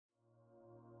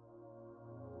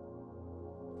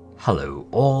Hello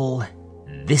all,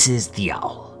 this is the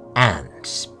Owl,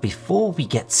 and before we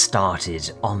get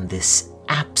started on this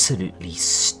absolutely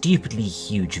stupidly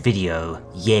huge video,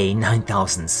 yay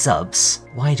 9,000 subs,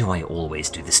 why do I always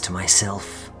do this to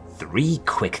myself? 3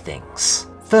 quick things.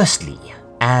 Firstly,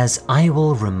 as I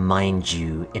will remind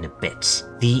you in a bit,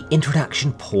 the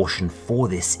introduction portion for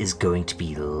this is going to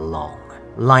be long,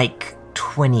 like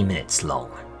 20 minutes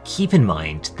long. Keep in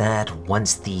mind that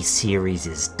once the series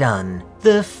is done,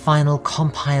 the final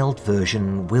compiled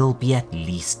version will be at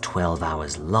least 12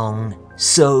 hours long,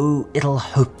 so it'll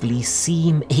hopefully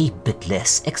seem a bit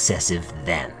less excessive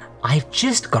then. I've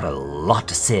just got a lot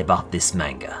to say about this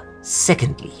manga.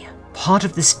 Secondly, part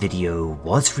of this video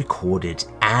was recorded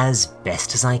as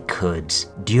best as I could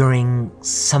during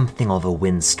something of a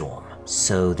windstorm.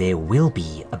 So there will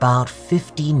be about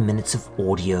 15 minutes of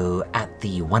audio at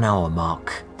the 1 hour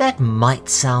mark that might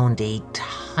sound a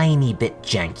tiny bit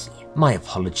janky. My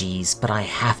apologies, but I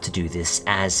have to do this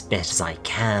as best as I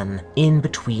can in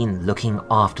between looking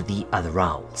after the other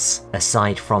owls.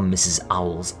 Aside from Mrs.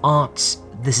 Owl's art,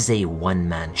 this is a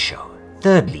one-man show.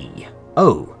 Thirdly,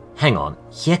 oh, hang on,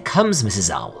 here comes Mrs.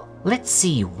 Owl. Let's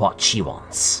see what she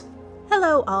wants.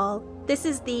 Hello all, this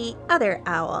is the other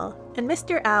owl, and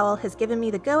Mr. Owl has given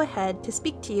me the go-ahead to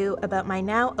speak to you about my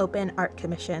now open art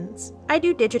commissions. I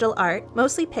do digital art,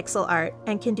 mostly pixel art,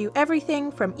 and can do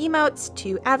everything from emotes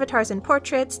to avatars and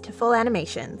portraits to full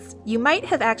animations. You might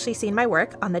have actually seen my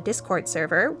work on the Discord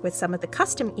server with some of the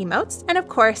custom emotes, and of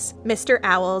course, Mr.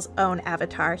 Owl's own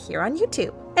avatar here on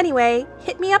YouTube. Anyway,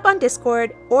 hit me up on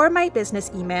Discord or my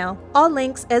business email. All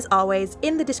links, as always,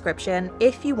 in the description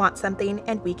if you want something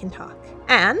and we can talk.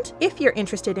 And if you're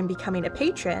interested in becoming a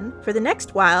patron, for the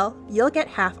next while, you'll get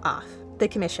half off. The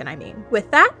commission, I mean. With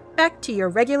that, back to your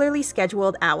regularly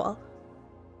scheduled owl.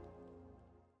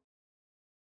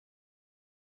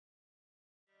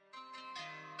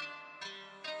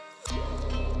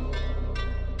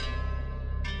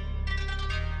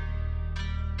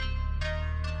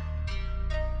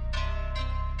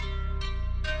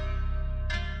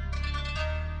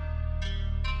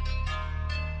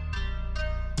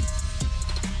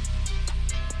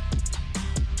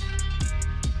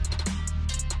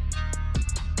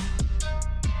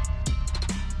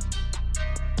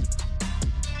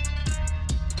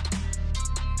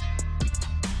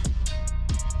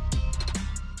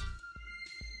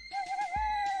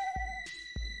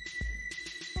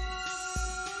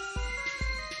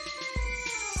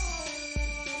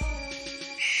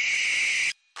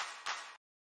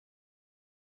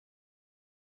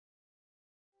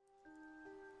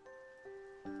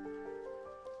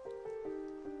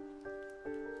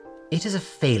 It is a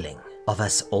failing of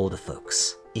us older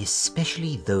folks,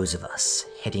 especially those of us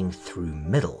heading through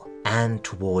middle and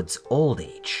towards old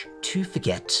age, to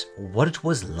forget what it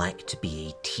was like to be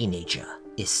a teenager,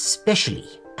 especially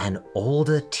an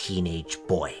older teenage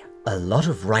boy. A lot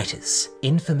of writers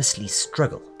infamously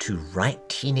struggle to write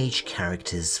teenage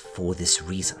characters for this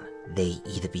reason. They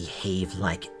either behave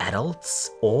like adults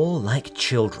or like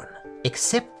children,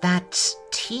 except that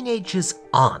teenagers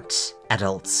aren't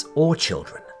adults or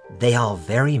children. They are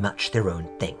very much their own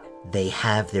thing. They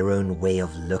have their own way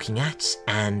of looking at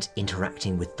and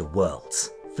interacting with the world.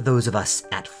 For those of us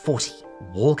at 40,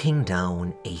 walking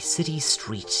down a city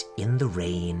street in the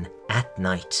rain at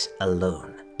night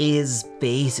alone is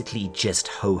basically just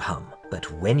ho-hum. But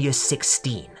when you're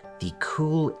 16, the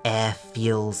cool air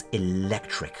feels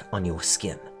electric on your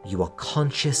skin. You are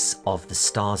conscious of the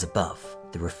stars above,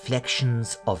 the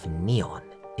reflections of neon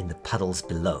in the puddles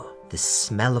below, the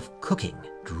smell of cooking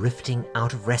drifting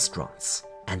out of restaurants,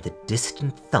 and the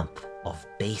distant thump of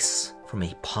bass from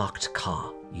a parked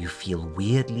car. You feel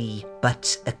weirdly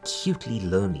but acutely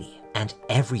lonely, and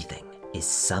everything is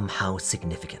somehow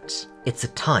significant. It's a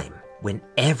time when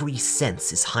every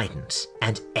sense is heightened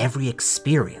and every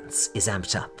experience is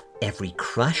amped up. Every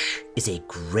crush is a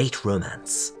great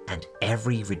romance, and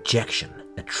every rejection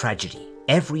a tragedy.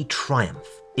 Every triumph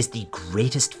is the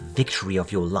greatest victory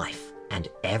of your life, and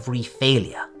every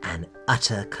failure an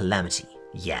utter calamity.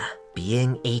 Yeah,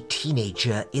 being a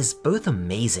teenager is both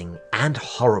amazing and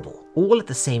horrible, all at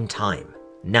the same time.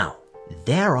 Now,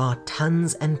 there are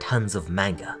tons and tons of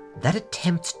manga that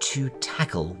attempt to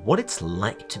tackle what it's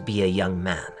like to be a young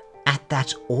man at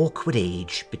that awkward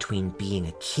age between being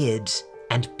a kid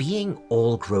and being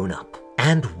all grown up.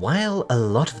 And while a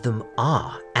lot of them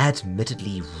are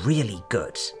admittedly really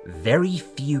good, very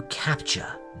few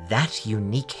capture that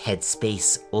unique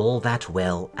headspace all that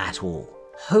well at all.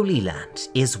 Holy Land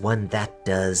is one that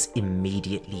does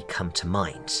immediately come to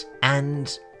mind,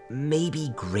 and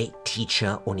maybe Great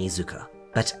Teacher Onizuka.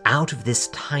 but out of this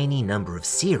tiny number of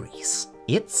series,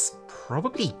 it's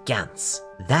probably Gantz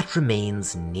that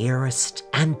remains nearest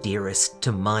and dearest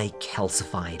to my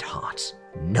calcified heart.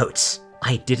 Note,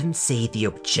 I didn't say the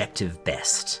objective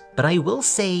best, but I will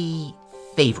say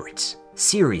favorite.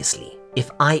 Seriously, if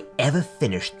I ever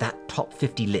finished that top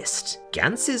 50 list,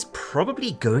 Gantz is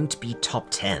probably going to be top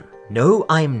 10. No,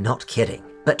 I'm not kidding.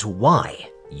 But why?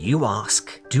 You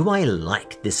ask, do I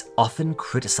like this often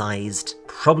criticized,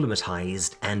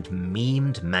 problematized, and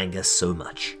memed manga so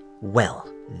much? Well,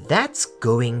 that's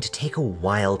going to take a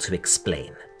while to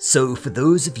explain. So for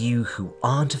those of you who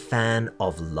aren't a fan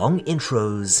of long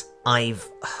intros, I've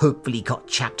hopefully got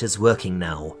chapters working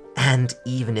now. And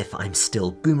even if I'm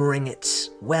still boomering it,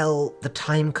 well, the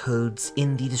time codes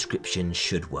in the description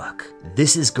should work.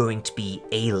 This is going to be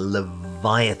a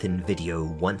Leviathan video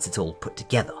once it's all put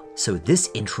together, so this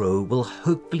intro will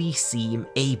hopefully seem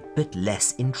a bit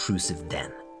less intrusive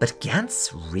then. But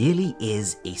Gantz really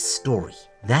is a story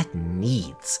that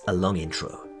needs a long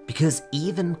intro, because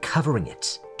even covering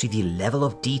it to the level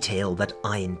of detail that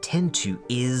I intend to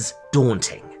is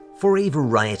daunting for a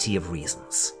variety of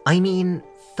reasons. I mean,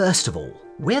 first of all,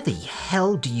 where the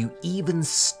hell do you even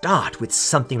start with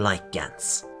something like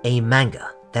Gantz? A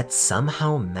manga that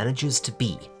somehow manages to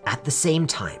be, at the same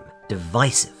time,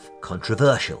 divisive,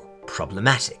 controversial,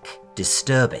 problematic,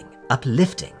 disturbing,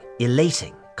 uplifting,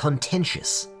 elating,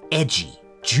 contentious, edgy,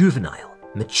 juvenile,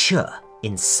 mature,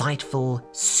 insightful,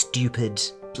 stupid,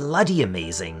 bloody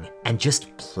amazing, and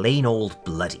just plain old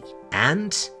bloody.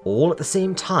 And all at the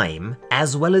same time,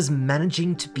 as well as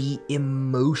managing to be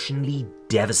emotionally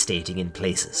devastating in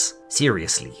places.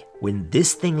 Seriously, when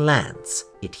this thing lands,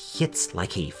 it hits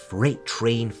like a freight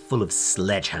train full of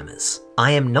sledgehammers.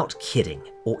 I am not kidding,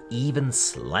 or even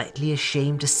slightly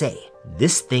ashamed to say,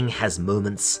 this thing has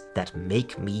moments that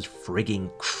make me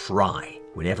frigging cry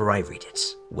whenever I read it.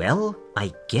 Well,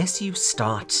 I guess you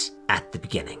start at the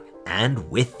beginning. And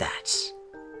with that,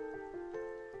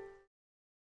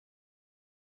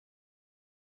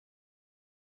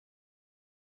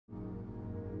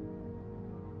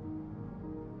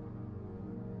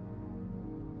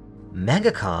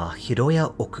 mangaka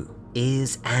Hiroya Oku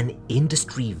is an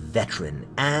industry veteran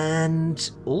and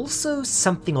also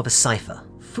something of a cipher.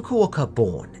 Fukuoka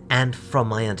born, and from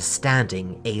my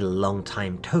understanding, a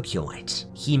long-time Tokyoite.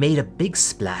 He made a big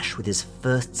splash with his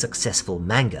first successful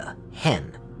manga,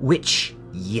 Hen, which,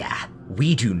 yeah,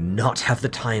 we do not have the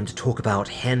time to talk about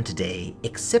Hen today,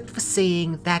 except for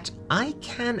saying that I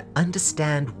can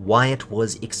understand why it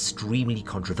was extremely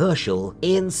controversial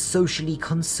in socially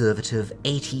conservative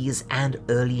 80s and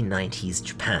early 90s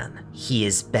Japan. He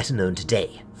is better known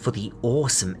today for the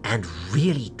awesome and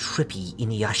really trippy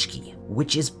Inuyashiki,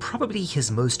 which is probably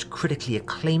his most critically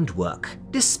acclaimed work,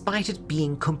 despite it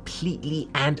being completely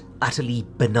and utterly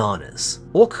bananas.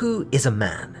 Oku is a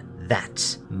man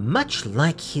that, much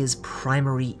like his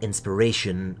primary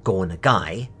inspiration, Go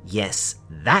Nagai, yes,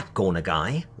 that Go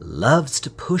Nagai, loves to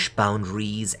push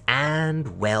boundaries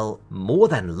and, well, more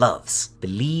than loves,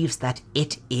 believes that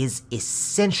it is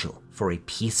essential for a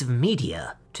piece of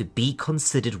media to be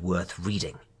considered worth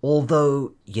reading.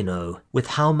 Although, you know, with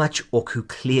how much Oku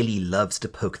clearly loves to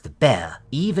poke the bear,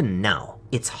 even now,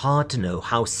 it's hard to know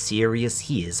how serious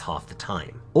he is half the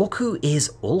time. Oku is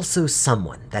also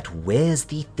someone that wears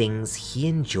the things he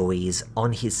enjoys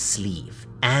on his sleeve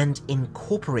and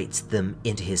incorporates them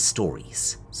into his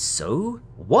stories. So,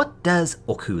 what does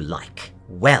Oku like?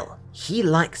 Well, he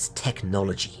likes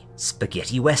technology,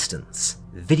 spaghetti westerns,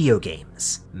 video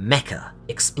games, mecha,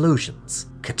 explosions,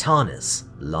 katanas,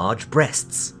 large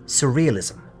breasts,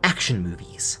 surrealism, action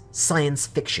movies, science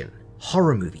fiction,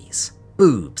 horror movies,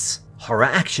 boobs, horror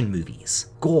action movies,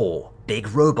 gore, big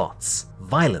robots,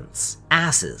 violence,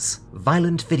 asses,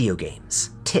 violent video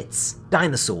games, tits,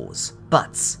 dinosaurs,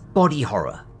 butts, body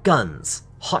horror, guns,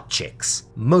 hot chicks,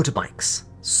 motorbikes,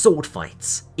 sword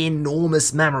fights,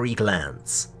 enormous mammary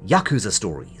glands, yakuza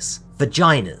stories,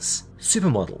 vaginas,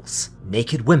 supermodels,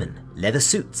 naked women, leather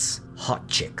suits, hot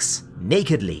chicks,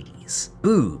 naked ladies,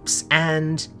 boobs,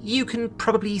 and you can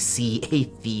probably see a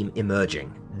theme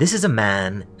emerging. This is a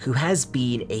man who has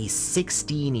been a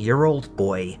 16-year-old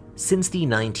boy since the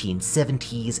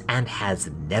 1970s and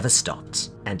has never stopped,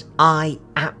 and I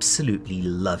absolutely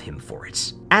love him for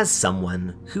it, as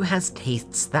someone who has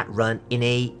tastes that run in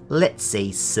a, let's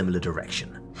say, similar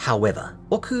direction. However,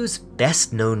 Oku's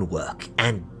best known work,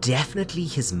 and definitely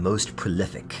his most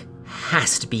prolific,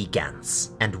 has to be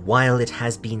Gantz, and while it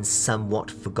has been somewhat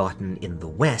forgotten in the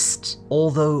West,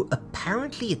 although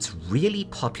apparently it's really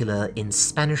popular in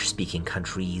Spanish-speaking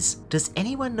countries, does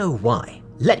anyone know why?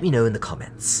 Let me know in the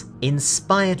comments.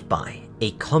 Inspired by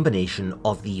a combination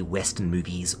of the Western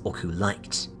movies Oku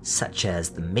liked, such as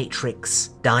The Matrix,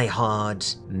 Die Hard,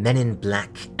 Men in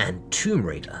Black, and Tomb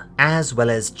Raider, as well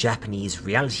as Japanese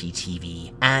reality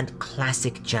TV and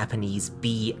classic Japanese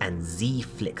B and Z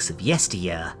flicks of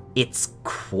yesteryear. It's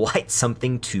quite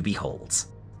something to behold.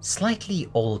 Slightly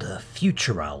older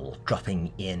Future Owl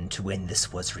dropping in to when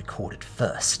this was recorded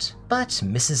first, but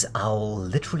Mrs. Owl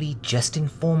literally just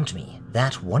informed me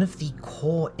that one of the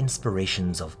core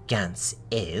inspirations of Gantz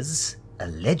is,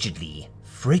 allegedly,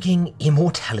 frigging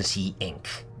Immortality Inc.,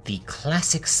 the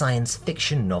classic science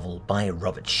fiction novel by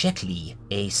Robert Sheckley,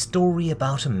 a story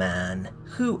about a man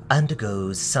who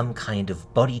undergoes some kind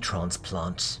of body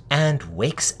transplant and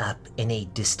wakes up in a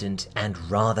distant and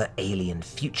rather alien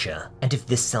future. And if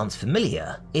this sounds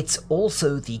familiar, it's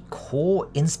also the core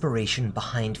inspiration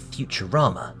behind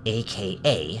Futurama,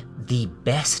 aka the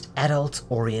best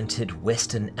adult-oriented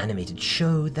Western animated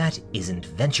show that isn't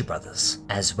Venture Brothers,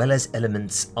 as well as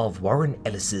elements of Warren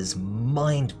Ellis's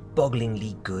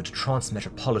mind-bogglingly good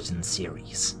Transmetropolitan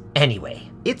series. Anyway,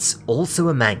 it's also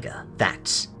a manga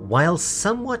that, while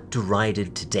somewhat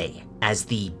derided today as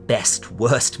the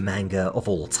best-worst manga of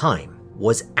all time,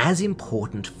 was as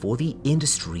important for the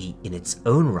industry in its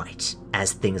own right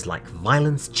as things like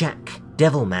Violence Jack,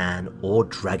 Devilman, or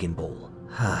Dragon Ball.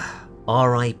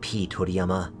 R.I.P.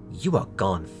 Toriyama, you are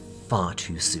gone far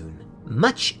too soon.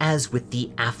 Much as with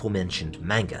the aforementioned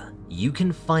manga, you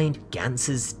can find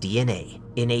Gantz's DNA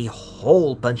in a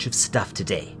whole bunch of stuff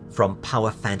today, from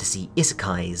power fantasy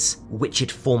isekais, which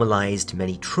it formalized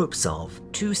many tropes of,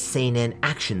 to seinen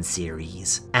action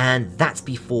series, and that's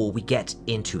before we get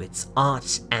into its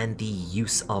art and the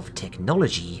use of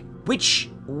technology, which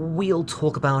we'll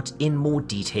talk about in more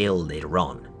detail later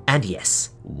on. And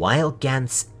yes, while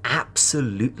Gantz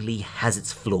absolutely has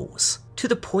its flaws, to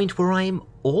the point where I'm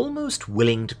almost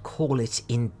willing to call it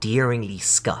endearingly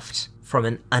scuffed, from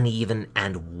an uneven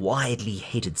and widely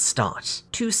hated start,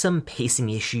 to some pacing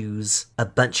issues, a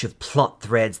bunch of plot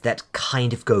threads that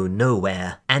kind of go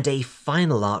nowhere, and a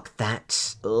final arc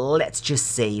that, let's just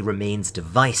say, remains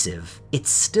divisive, it's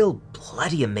still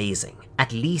bloody amazing.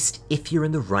 At least if you're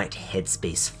in the right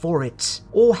headspace for it,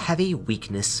 or have a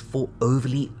weakness for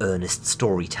overly earnest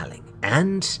storytelling.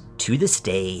 And, to this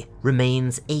day,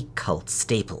 remains a cult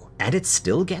staple, and it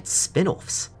still gets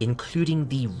spin-offs, including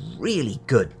the really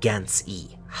good Gantz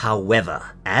E.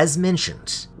 However, as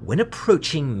mentioned, when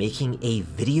approaching making a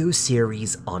video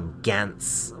series on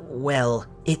Gantz, well,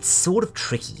 it's sort of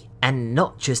tricky, and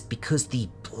not just because the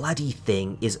bloody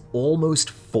thing is almost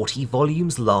 40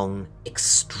 volumes long,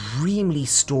 extremely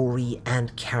story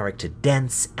and character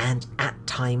dense, and at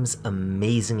times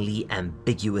amazingly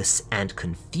ambiguous and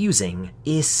confusing,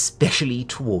 especially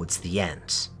towards the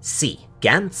end. See,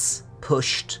 Gantz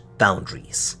pushed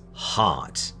boundaries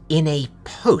hard in a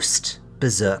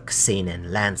post-Berserk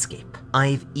seinen landscape.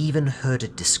 I've even heard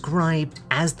it described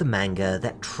as the manga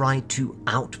that tried to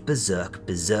out-Berserk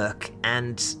Berserk,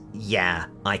 and yeah,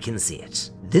 I can see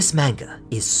it. This manga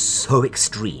is so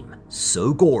extreme,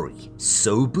 so gory,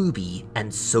 so booby,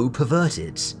 and so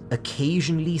perverted,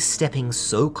 occasionally stepping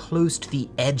so close to the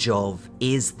edge of,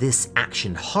 is this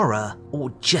action horror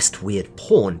or just weird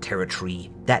porn territory,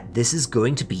 that this is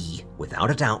going to be, without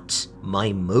a doubt,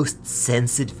 my most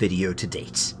censored video to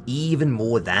date, even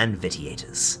more than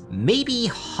Vitiator's. Maybe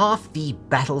half the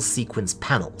battle sequence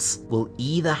panels will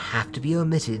either have to be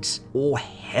omitted or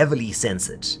heavily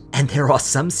censored, and there are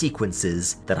some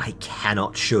sequences that I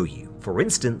cannot show you. For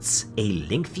instance, a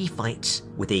lengthy fight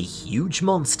with a huge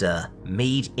monster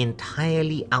made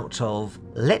entirely out of,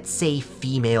 let's say,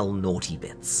 female naughty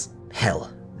bits.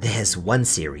 Hell, there's one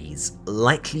series,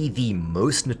 likely the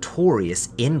most notorious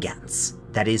in Gantz,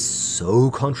 that is so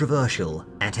controversial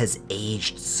and has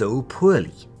aged so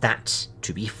poorly that,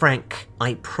 to be frank,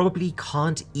 I probably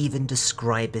can't even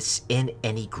describe it in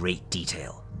any great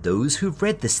detail. Those who've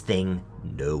read this thing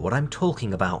know what I'm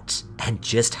talking about, and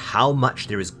just how much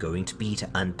there is going to be to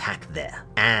unpack there.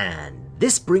 And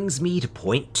this brings me to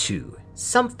point 2.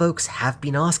 Some folks have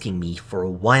been asking me for a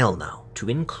while now to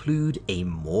include a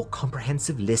more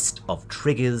comprehensive list of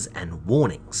triggers and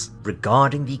warnings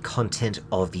regarding the content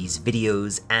of these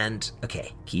videos, and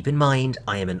okay, keep in mind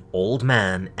I am an old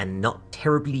man and not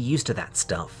terribly used to that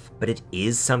stuff, but it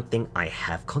is something I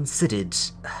have considered.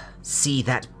 See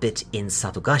that bit in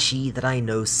Satogashi that I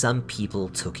know some people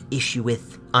took issue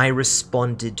with? I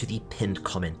responded to the pinned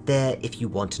comment there if you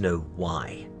want to know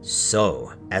why.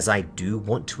 So, as I do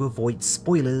want to avoid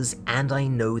spoilers, and I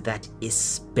know that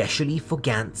especially for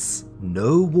Gantz,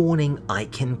 no warning I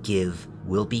can give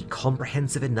will be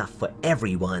comprehensive enough for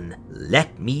everyone,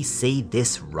 let me say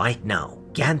this right now.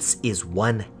 Gantz is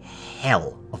one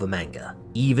hell of a manga,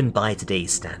 even by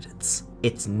today's standards.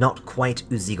 It's not quite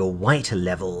Uziga White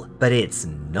level, but it's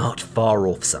not far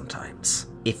off sometimes.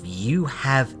 If you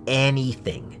have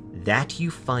anything that you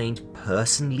find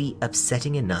personally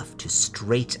upsetting enough to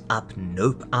straight up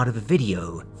nope out of a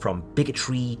video, from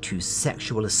bigotry to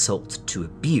sexual assault to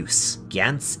abuse,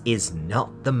 Gantz is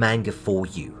not the manga for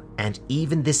you, and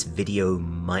even this video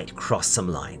might cross some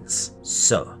lines.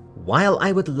 So, while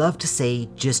I would love to say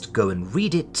just go and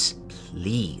read it,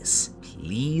 please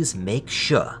make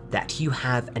sure that you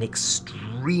have an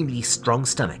extremely strong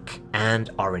stomach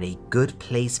and are in a good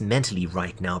place mentally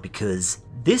right now, because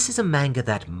this is a manga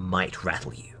that might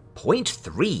rattle you. Point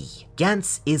 3.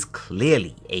 Gantz is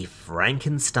clearly a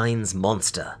Frankenstein's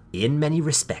monster in many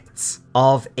respects,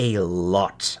 of a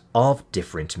lot of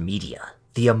different media.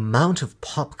 The amount of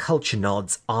pop culture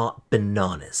nods are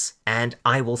bananas, and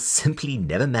I will simply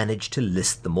never manage to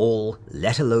list them all,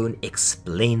 let alone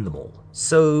explain them all.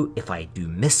 So if I do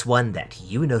miss one that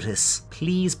you notice,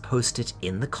 please post it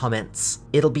in the comments.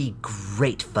 It'll be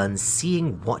great fun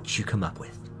seeing what you come up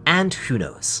with. And who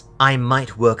knows, I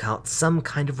might work out some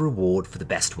kind of reward for the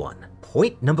best one.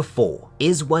 Point number 4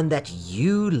 is one that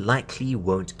you likely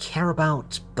won't care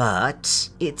about, but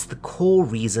it's the core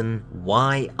reason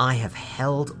why I have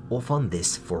held off on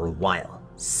this for a while.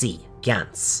 See,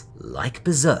 Gantz, like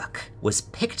Berserk, was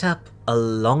picked up a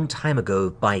long time ago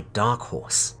by Dark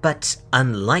Horse, but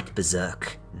unlike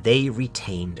Berserk, they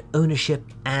retained ownership,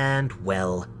 and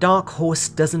well, Dark Horse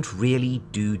doesn't really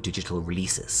do digital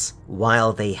releases.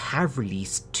 While they have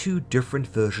released 2 different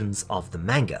versions of the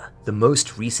manga, the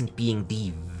most recent being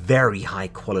the very high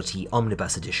quality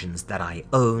omnibus editions that I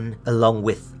own, along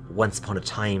with Once Upon a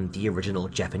Time the original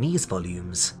Japanese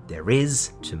volumes, there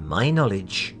is, to my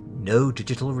knowledge, no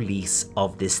digital release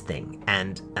of this thing,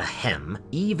 and ahem,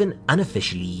 even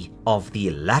unofficially, of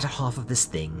the latter half of this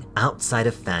thing outside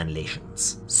of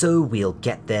fanlations. So we'll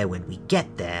get there when we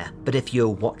get there, but if you're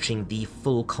watching the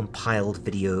full compiled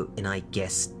video in, I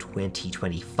guess,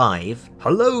 2025,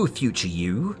 hello future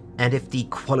you! And if the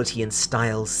quality and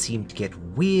style seem to get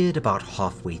weird about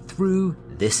halfway through,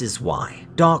 this is why.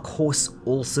 Dark Horse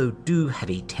also do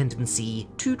have a tendency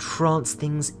to trans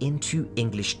things into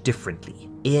English differently,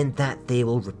 in that they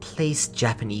will replace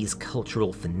Japanese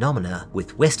cultural phenomena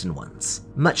with Western ones,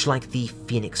 much like the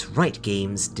Phoenix Wright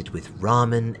games did with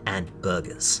ramen and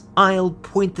burgers. I'll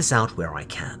point this out where I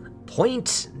can.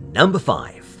 Point number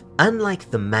 5.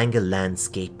 Unlike the manga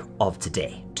landscape of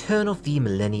today, turn of the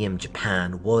millennium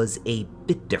Japan was a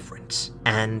bit different,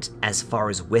 and as far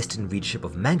as Western readership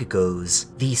of manga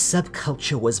goes, the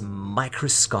subculture was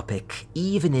microscopic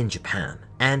even in Japan,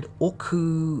 and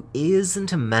Oku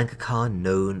isn't a mangaka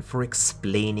known for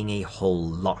explaining a whole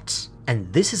lot.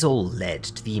 And this has all led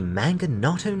to the manga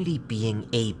not only being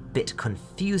a bit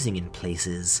confusing in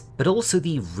places, but also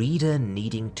the reader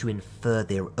needing to infer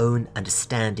their own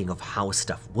understanding of how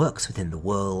stuff works within the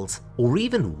world, or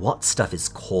even what stuff is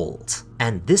called.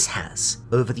 And this has,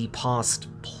 over the past,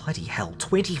 bloody hell,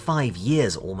 25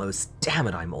 years almost, damn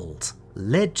it I'm old,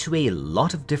 led to a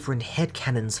lot of different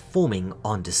headcanons forming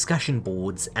on discussion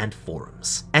boards and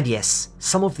forums. And yes,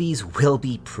 some of these will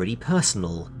be pretty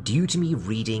personal due to me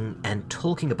reading and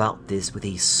talking about this with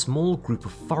a small group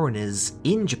of foreigners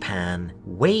in Japan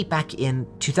way back in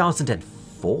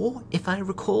 2004, if I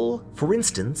recall. For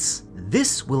instance,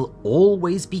 this will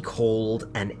always be called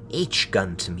an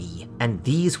H-gun to me, and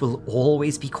these will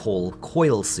always be called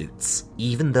coil suits,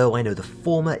 even though I know the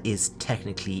former is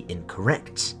technically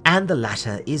incorrect, and the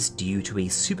latter is due to a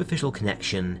superficial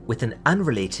connection with an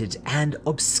unrelated and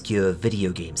obscure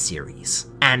video game series.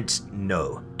 And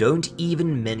no, don't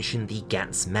even mention the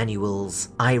Gantz manuals.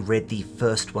 I read the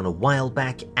first one a while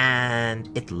back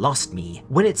and it lost me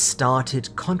when it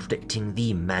started contradicting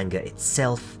the manga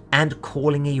itself and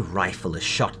calling a rifle a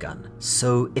shotgun.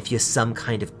 So if you're some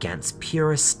kind of Gantz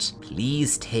purist,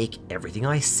 please take everything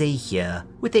I say here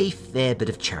with a fair bit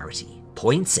of charity.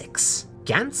 Point 6.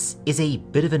 Gantz is a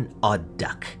bit of an odd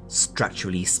duck,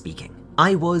 structurally speaking.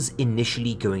 I was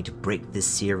initially going to break this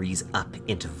series up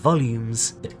into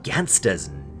volumes, but Gantz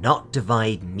does not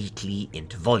divide neatly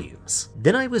into volumes.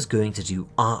 Then I was going to do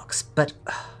arcs, but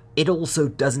it also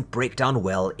doesn't break down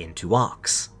well into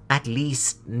arcs. At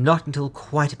least not until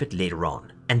quite a bit later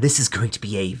on, and this is going to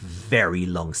be a very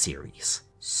long series.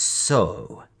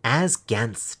 So, as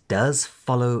Gantz does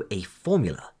follow a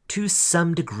formula to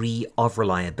some degree of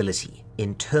reliability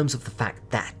in terms of the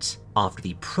fact that, after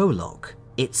the prologue,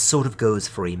 it sort of goes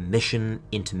for a mission,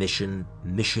 intermission,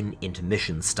 mission,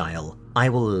 intermission style. I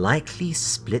will likely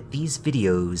split these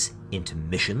videos into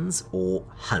missions or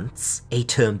hunts, a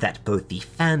term that both the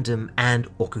fandom and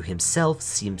Oku himself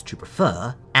seems to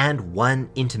prefer, and one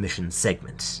intermission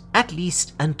segment, at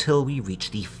least until we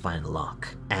reach the final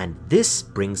arc. And this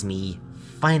brings me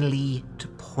finally to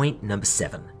point number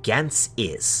 7. Gantz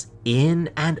is, in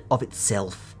and of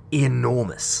itself,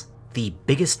 enormous. The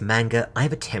biggest manga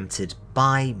I've attempted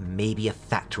by maybe a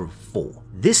factor of 4.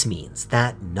 This means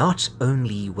that not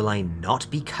only will I not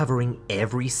be covering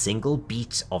every single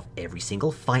beat of every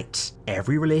single fight,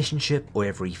 every relationship, or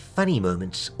every funny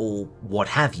moment, or what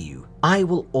have you, I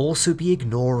will also be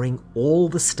ignoring all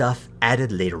the stuff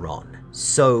added later on.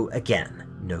 So again,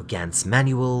 no Gantz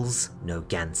manuals, no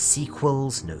Gantz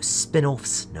sequels, no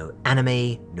spin-offs, no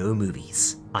anime, no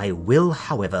movies. I will,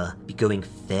 however, be going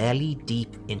fairly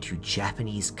deep into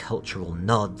Japanese cultural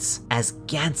nods, as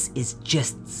Gantz is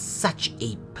just such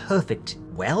a perfect,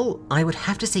 well, I would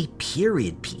have to say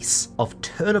period piece of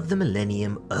turn of the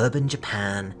millennium urban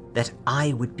Japan that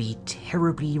I would be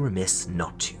terribly remiss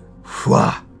not to.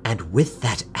 Whew. And with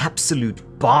that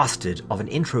absolute bastard of an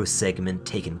intro segment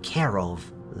taken care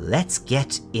of, let's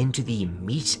get into the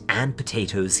meat and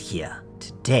potatoes here.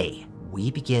 Today, we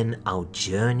begin our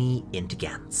journey into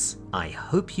Gantz. I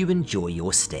hope you enjoy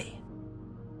your stay.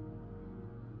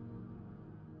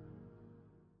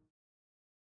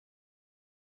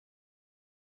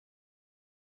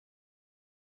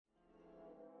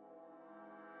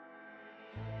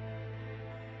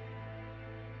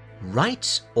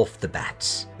 Right off the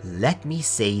bat, let me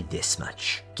say this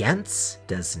much. Gantz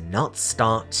does not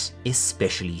start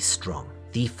especially strong.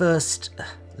 The first,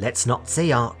 let's not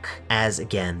say arc, as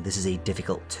again this is a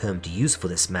difficult term to use for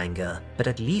this manga, but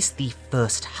at least the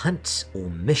first hunt or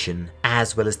mission,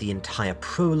 as well as the entire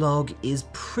prologue, is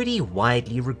pretty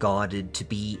widely regarded to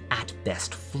be at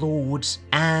best flawed,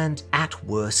 and at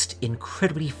worst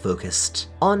incredibly focused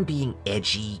on being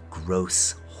edgy,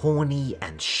 gross, horny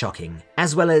and shocking,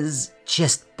 as well as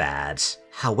just bad.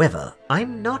 However,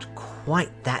 I'm not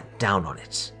quite that down on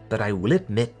it, but I will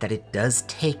admit that it does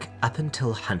take up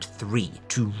until Hunt 3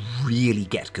 to really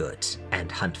get good,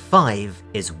 and Hunt 5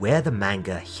 is where the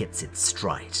manga hits its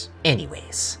stride.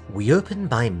 Anyways, we open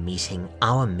by meeting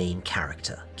our main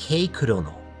character, Kei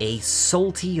Kurono, a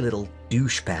salty little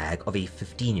douchebag of a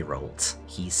 15-year-old.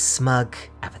 He's smug,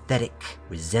 apathetic,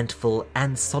 resentful,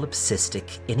 and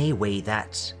solipsistic in a way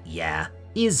that, yeah,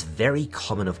 is very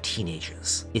common of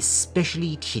teenagers,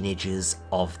 especially teenagers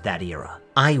of that era.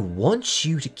 I want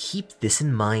you to keep this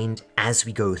in mind as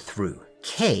we go through.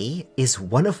 Kei is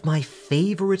one of my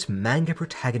favorite manga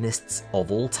protagonists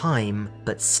of all time,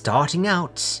 but starting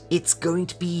out, it's going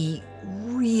to be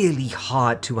really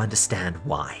hard to understand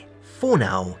why. For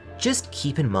now, just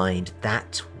keep in mind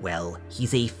that, well,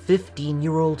 he's a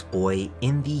 15-year-old boy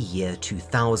in the year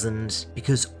 2000,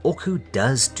 because Oku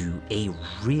does do a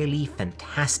really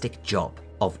fantastic job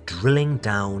of drilling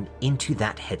down into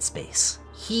that headspace.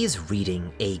 He's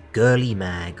reading a girly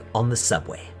mag on the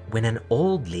subway when an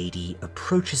old lady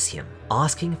approaches him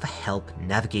asking for help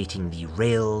navigating the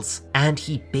rails, and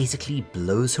he basically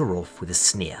blows her off with a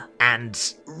sneer.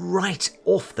 And right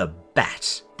off the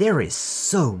bat, there is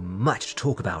so much to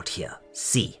talk about here.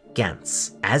 See,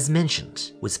 Gantz, as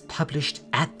mentioned, was published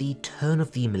at the turn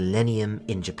of the millennium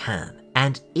in Japan,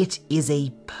 and it is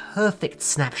a perfect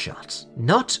snapshot,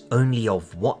 not only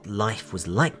of what life was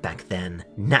like back then,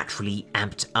 naturally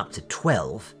amped up to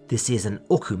 12, this is an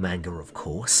Oku manga of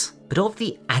course, but of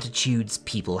the attitudes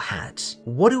people had.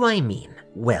 What do I mean?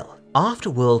 Well, after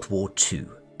World War II,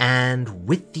 and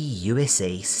with the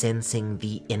USA sensing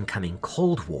the incoming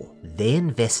Cold War, they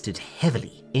invested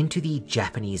heavily into the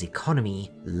Japanese economy,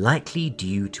 likely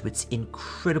due to its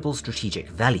incredible strategic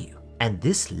value. And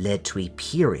this led to a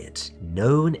period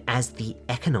known as the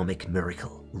economic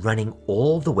miracle, running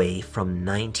all the way from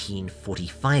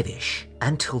 1945-ish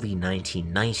until the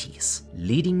 1990s,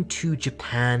 leading to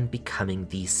Japan becoming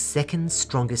the second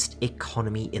strongest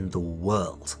economy in the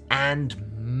world, and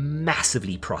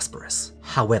massively prosperous.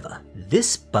 However,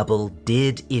 this bubble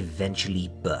did eventually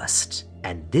burst,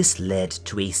 and this led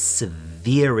to a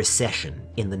severe recession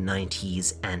in the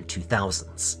 90s and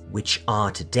 2000s, which are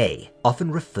today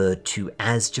often referred to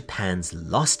as Japan's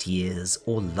lost years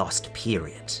or lost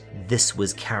period. This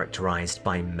was characterized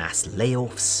by mass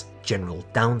layoffs, general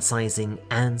downsizing,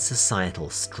 and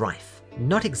societal strife.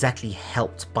 Not exactly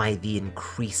helped by the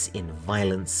increase in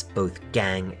violence, both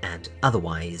gang and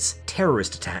otherwise,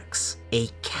 terrorist attacks, a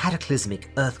cataclysmic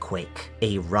earthquake,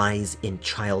 a rise in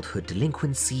childhood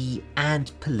delinquency,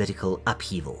 and political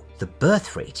upheaval. The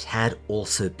birth rate had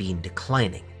also been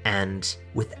declining, and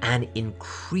with an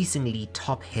increasingly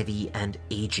top-heavy and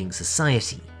aging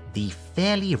society, the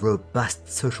fairly robust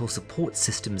social support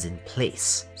systems in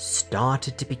place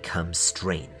started to become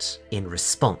strained. In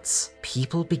response,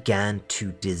 people began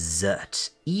to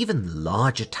desert even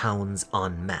larger towns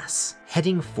en masse,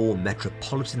 heading for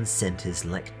metropolitan centers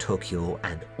like Tokyo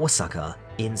and Osaka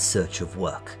in search of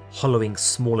work, hollowing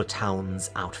smaller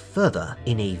towns out further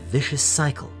in a vicious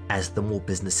cycle. As the more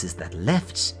businesses that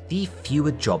left, the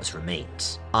fewer jobs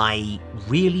remained. I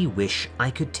really wish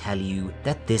I could tell you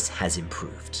that this has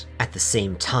improved. At the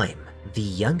same time, the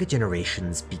younger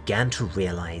generations began to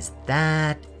realize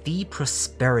that the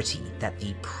prosperity that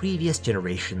the previous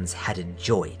generations had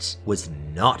enjoyed was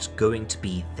not going to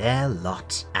be their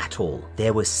lot at all.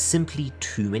 There were simply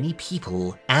too many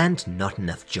people and not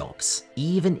enough jobs,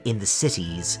 even in the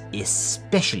cities,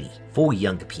 especially for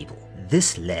younger people.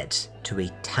 This led to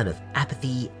a ton of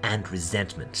apathy and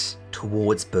resentment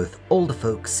towards both older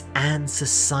folks and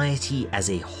society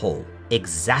as a whole,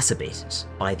 exacerbated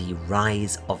by the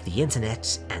rise of the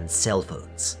internet and cell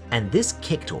phones. And this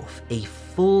kicked off a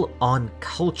full-on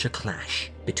culture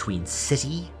clash between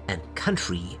city and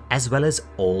country, as well as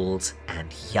old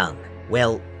and young.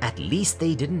 Well, at least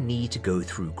they didn't need to go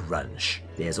through grunge.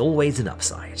 There's always an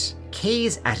upside.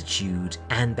 Kei's attitude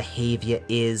and behavior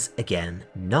is, again,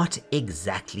 not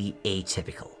exactly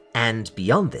atypical. And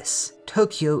beyond this,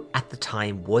 Tokyo at the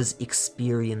time was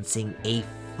experiencing a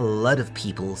flood of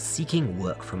people seeking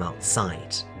work from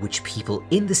outside, which people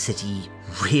in the city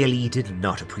really did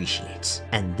not appreciate.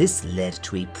 And this led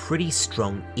to a pretty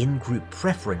strong in-group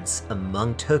preference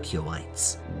among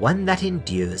Tokyoites, one that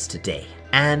endures today.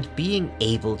 And being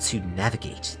able to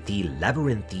navigate the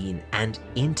labyrinthine and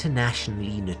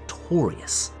internationally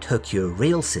notorious Tokyo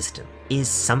rail system is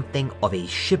something of a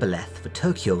shibboleth for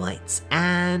Tokyoites,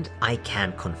 and I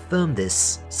can confirm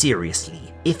this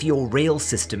seriously. If your rail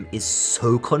system is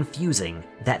so confusing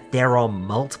that there are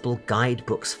multiple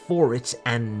guidebooks for it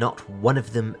and not one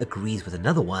of them agrees with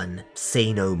another one,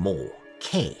 say no more.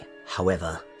 Kei,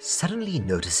 however, suddenly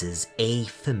notices a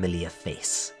familiar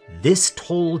face. This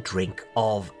tall drink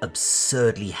of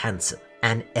absurdly handsome,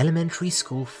 an elementary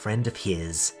school friend of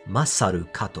his,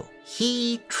 Masaru Kato.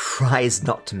 He tries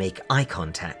not to make eye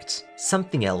contact,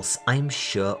 something else I'm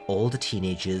sure all the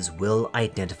teenagers will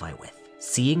identify with.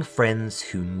 Seeing friends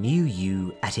who knew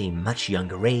you at a much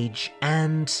younger age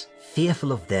and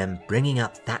fearful of them bringing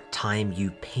up that time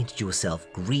you painted yourself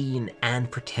green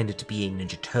and pretended to be a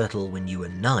Ninja Turtle when you were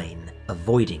 9,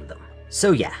 avoiding them.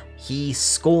 So yeah, he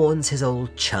scorns his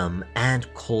old chum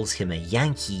and calls him a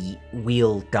Yanki.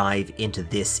 We'll dive into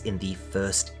this in the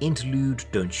first interlude,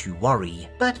 don't you worry.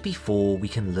 But before we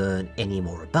can learn any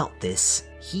more about this,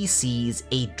 he sees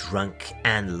a drunk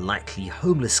and likely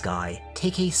homeless guy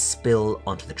take a spill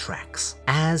onto the tracks.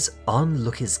 As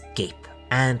onlookers gape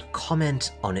and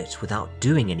comment on it without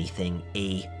doing anything,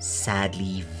 a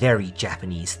sadly very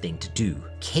Japanese thing to do,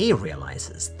 Kei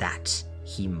realizes that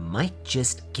he might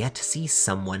just get to see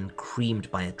someone creamed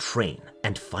by a train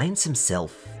and finds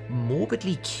himself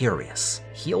morbidly curious.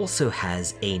 He also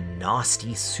has a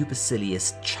nasty,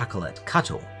 supercilious chuckle at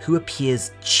Kato, who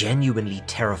appears genuinely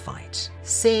terrified,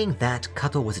 saying that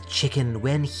Kato was a chicken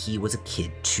when he was a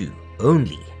kid too.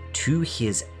 Only, to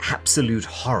his absolute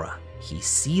horror, he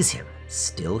sees him,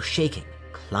 still shaking,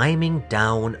 climbing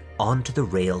down onto the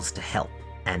rails to help.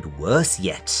 And worse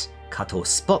yet, Kato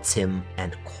spots him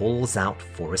and calls out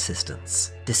for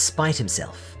assistance. Despite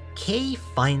himself, Kei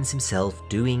finds himself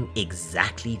doing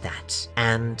exactly that,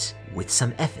 and with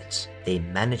some effort, they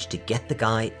manage to get the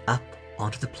guy up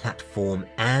onto the platform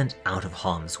and out of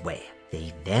harm's way.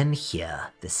 They then hear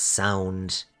the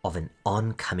sound of an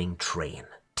oncoming train.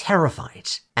 Terrified,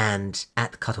 and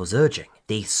at Kato's urging,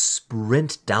 they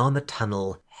sprint down the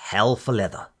tunnel hell for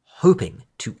leather, hoping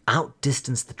to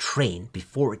outdistance the train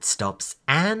before it stops,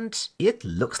 and it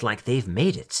looks like they've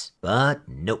made it. But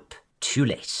nope, too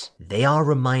late. They are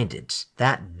reminded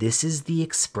that this is the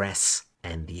Express,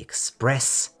 and the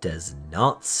Express does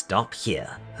not stop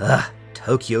here. Ugh,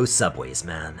 Tokyo subways,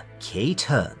 man. Kei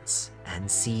turns and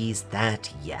sees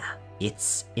that, yeah,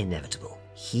 it's inevitable.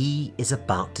 He is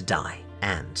about to die,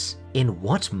 and in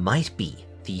what might be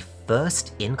the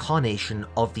first incarnation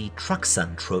of the truck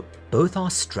son trope, both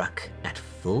are struck at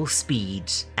full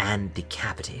speed and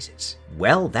decapitated.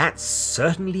 Well, that's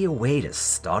certainly a way to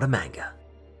start a manga.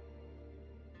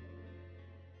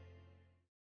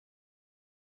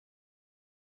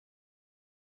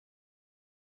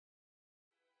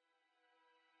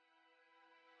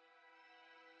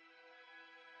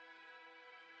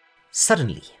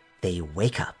 Suddenly, they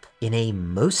wake up in a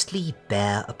mostly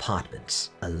bare apartment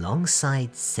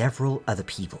alongside several other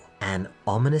people, an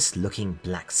ominous-looking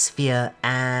black sphere,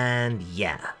 and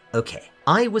yeah, okay.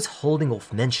 I was holding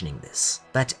off mentioning this,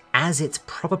 but as it's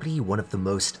probably one of the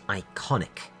most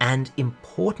iconic and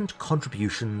important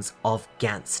contributions of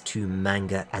Gantz to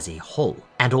manga as a whole,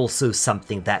 and also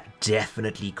something that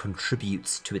definitely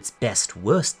contributes to its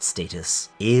best-worst status,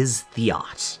 is the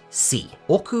art. See,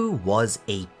 Oku was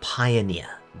a pioneer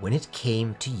when it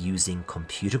came to using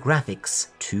computer graphics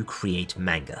to create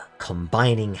manga,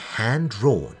 combining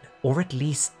hand-drawn or at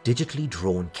least digitally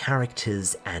drawn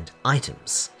characters and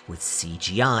items with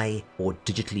CGI or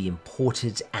digitally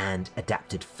imported and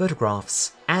adapted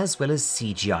photographs, as well as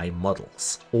CGI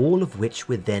models, all of which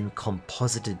were then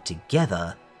composited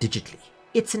together digitally.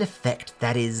 It's an effect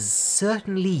that is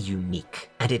certainly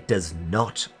unique, and it does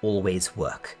not always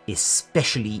work,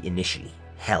 especially initially.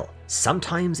 Hell,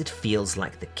 sometimes it feels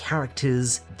like the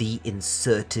characters, the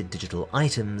inserted digital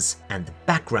items, and the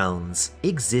backgrounds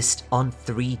exist on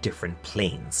 3 different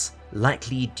planes,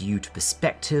 likely due to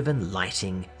perspective and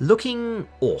lighting looking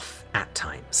off at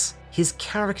times. His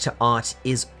character art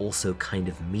is also kind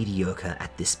of mediocre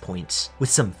at this point, with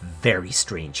some very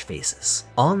strange faces.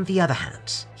 On the other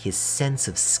hand, his sense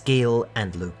of scale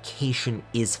and location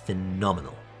is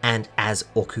phenomenal. And as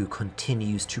Oku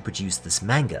continues to produce this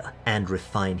manga and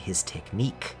refine his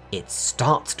technique, it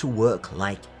starts to work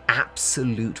like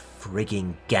absolute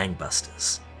frigging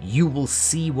gangbusters. You will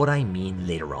see what I mean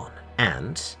later on.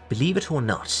 And, believe it or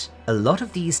not, a lot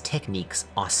of these techniques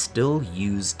are still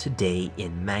used today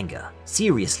in manga.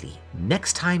 Seriously,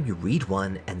 next time you read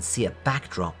one and see a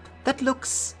backdrop that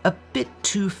looks a bit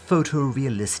too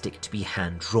photorealistic to be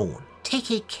hand-drawn,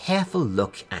 take a careful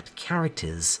look at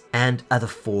characters and other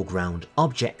foreground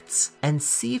objects and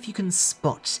see if you can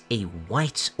spot a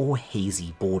white or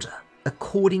hazy border.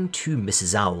 According to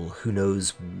Mrs. Owl, who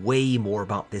knows way more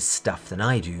about this stuff than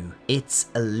I do, it's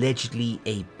allegedly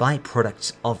a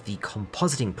byproduct of the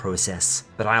compositing process,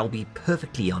 but I'll be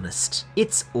perfectly honest,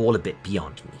 it's all a bit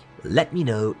beyond me. Let me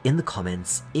know in the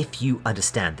comments if you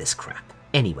understand this crap.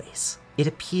 Anyways, it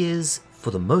appears,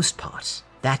 for the most part,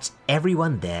 that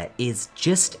everyone there is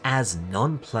just as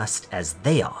nonplussed as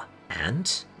they are,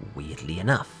 and, weirdly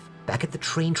enough, back at the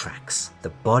train tracks, the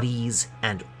bodies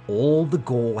and all the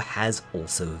gore has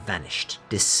also vanished,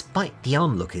 despite the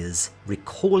onlookers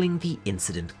recalling the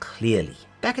incident clearly.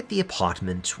 Back at the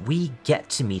apartment, we get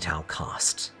to meet our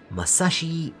cast.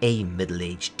 Masashi, a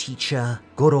middle-aged teacher,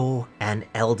 Goro, an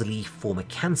elderly former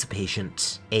cancer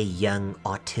patient, a young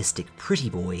autistic pretty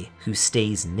boy who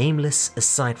stays nameless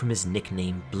aside from his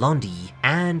nickname Blondie,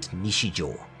 and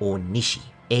Nishijo, or Nishi,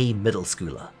 a middle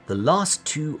schooler. The last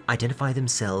 2 identify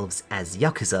themselves as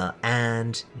Yakuza,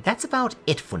 and that's about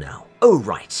it for now. Oh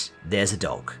right, there's a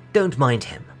dog. Don't mind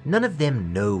him. None of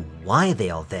them know why they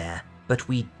are there, but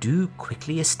we do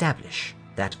quickly establish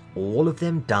that all of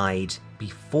them died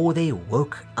before they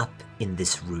woke up in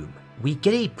this room. We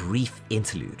get a brief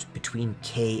interlude between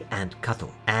Kei and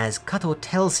Kato, as Kato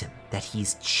tells him that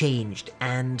he's changed,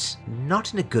 and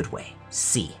not in a good way.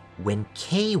 See, when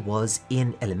Kei was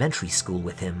in elementary school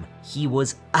with him, he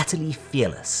was utterly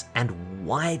fearless and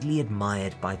widely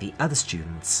admired by the other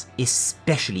students,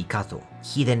 especially Kato.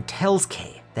 He then tells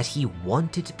Kei that he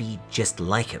wanted to be just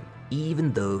like him,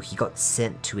 even though he got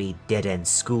sent to a dead-end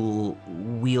school.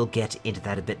 We'll get into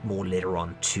that a bit more later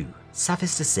on too.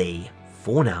 Suffice to say,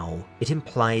 for now, it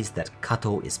implies that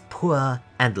Kato is poor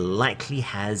and likely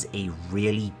has a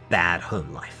really bad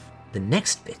home life. The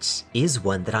next bit is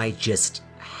one that I just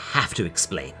have to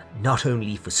explain, not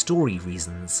only for story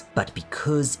reasons, but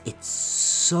because it's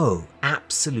so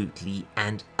absolutely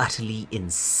and utterly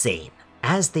insane,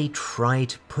 as they try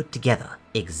to put together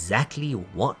exactly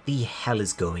what the hell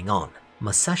is going on.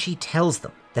 Masashi tells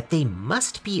them that they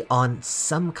must be on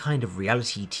some kind of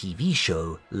reality TV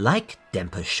show like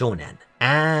Denpa Shonen.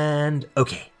 And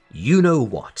okay, you know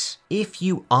what? If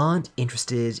you aren't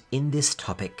interested in this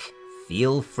topic,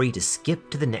 feel free to skip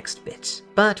to the next bit.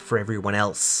 But for everyone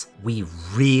else, we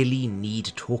really need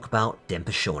to talk about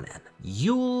Denpa Shonen.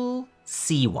 You'll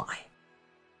see why.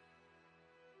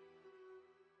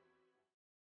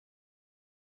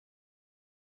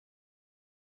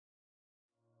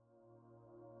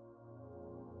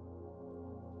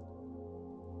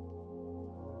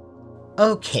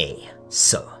 Okay,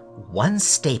 so one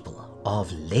staple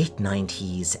of late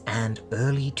 90s and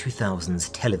early 2000s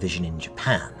television in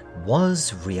Japan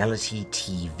was reality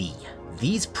TV.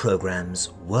 These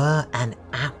programs were an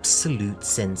absolute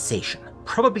sensation,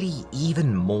 probably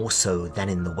even more so than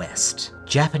in the West,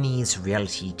 Japanese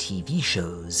reality TV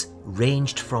shows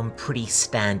ranged from pretty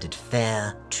standard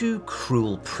fare to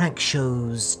cruel prank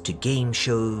shows to game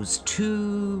shows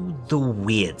to the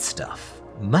weird stuff,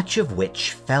 much of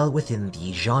which fell within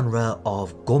the genre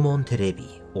of Gomon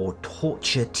Terebi, or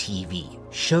torture TV,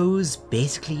 shows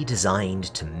basically designed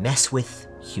to mess with,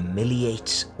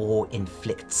 humiliate, or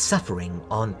inflict suffering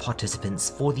on participants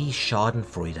for the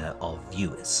schadenfreude of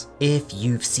viewers. If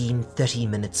you've seen 30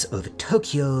 Minutes Over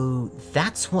Tokyo,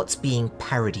 that's what's being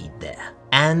parodied there.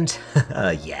 And,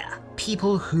 yeah,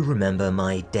 people who remember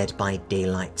my Dead by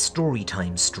Daylight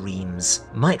Storytime streams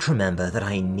might remember that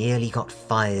I nearly got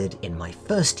fired in my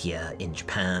first year in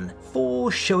Japan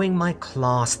for showing my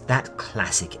class that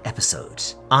classic episode.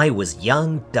 I was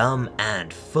young, dumb,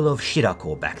 and full of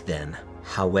shirako back then.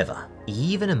 However,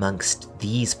 even amongst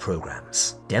these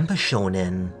programs, Denpa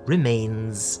Shonen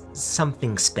remains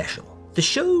something special. The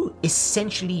show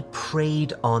essentially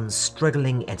preyed on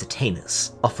struggling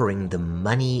entertainers, offering them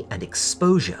money and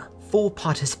exposure for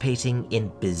participating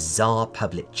in bizarre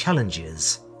public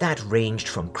challenges that ranged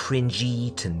from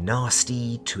cringy to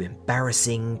nasty to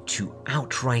embarrassing to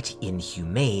outright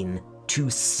inhumane to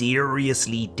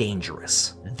seriously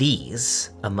dangerous.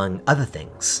 These, among other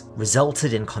things,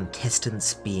 resulted in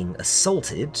contestants being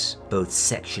assaulted, both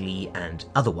sexually and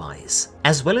otherwise,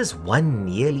 as well as one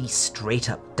nearly straight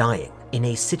up dying in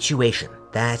a situation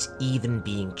that, even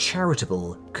being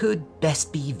charitable, could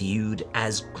best be viewed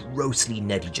as grossly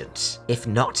negligent, if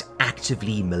not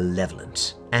actively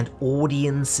malevolent, and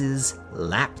audiences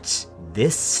lapped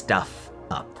this stuff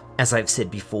up. As I've said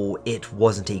before, it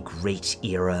wasn't a great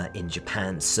era in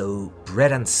Japan, so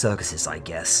bread and circuses, I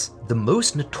guess. The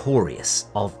most notorious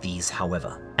of these,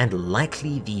 however, and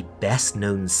likely the best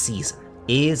known season,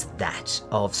 is that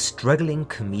of struggling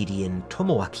comedian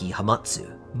Tomoaki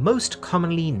Hamatsu, most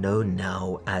commonly known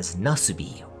now as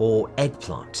Nasubi or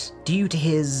Eggplant, due to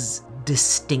his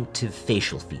distinctive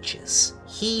facial features.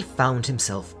 He found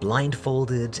himself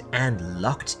blindfolded and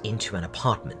locked into an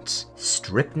apartment,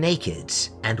 stripped naked,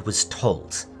 and was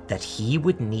told that he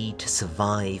would need to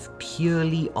survive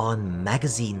purely on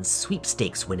magazine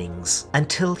sweepstakes winnings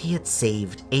until he had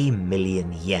saved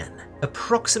 1,000,000 yen,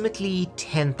 approximately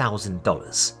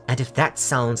 $10,000. And if that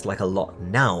sounds like a lot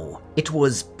now, it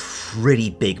was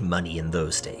pretty big money in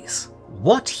those days.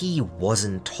 What he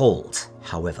wasn't told,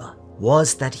 however,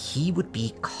 was that he would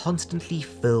be constantly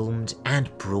filmed and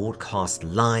broadcast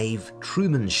live,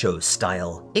 Truman Show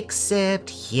style, except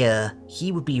here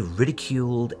he would be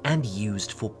ridiculed and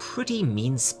used for pretty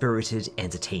mean-spirited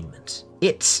entertainment.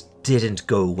 It didn't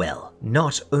go well,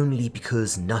 not only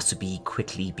because Nasubi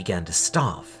quickly began to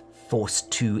starve,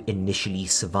 forced to initially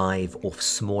survive off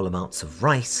small amounts of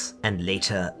rice, and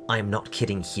later, I'm not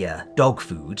kidding here, dog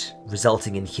food,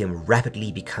 resulting in him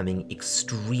rapidly becoming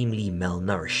extremely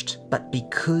malnourished, but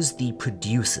because the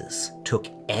producers took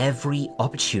every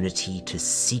opportunity to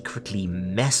secretly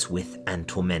mess with and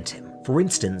torment him. For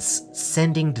instance,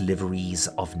 sending deliveries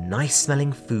of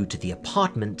nice-smelling food to the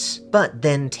apartment, but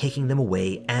then taking them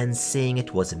away and saying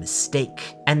it was a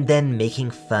mistake, and then making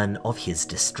fun of his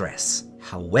distress.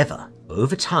 However,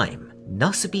 over time,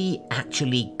 Nasubi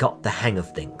actually got the hang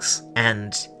of things,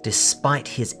 and despite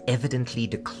his evidently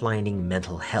declining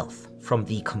mental health from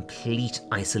the complete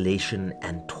isolation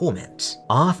and torment,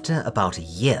 after about a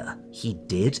year, he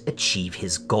did achieve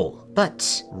his goal.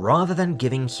 But rather than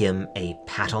giving him a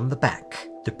pat on the back,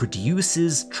 the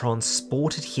producers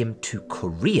transported him to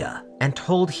Korea and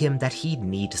told him that he'd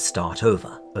need to start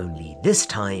over. Only this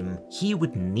time, he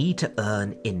would need to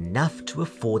earn enough to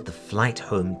afford the flight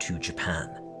home to Japan.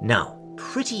 Now,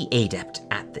 pretty adept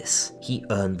at this, he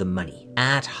earned the money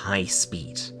at high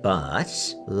speed, but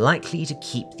likely to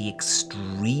keep the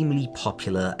extremely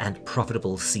popular and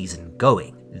profitable season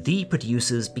going, the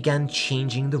producers began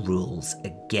changing the rules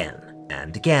again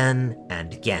and again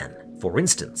and again. For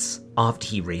instance, after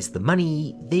he raised the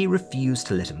money, they refused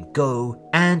to let him go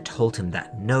and told him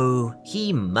that no,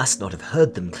 he must not have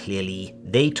heard them clearly.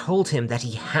 They told him that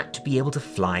he had to be able to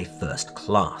fly first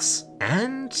class,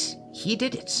 and he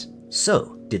did it.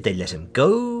 So, did they let him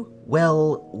go?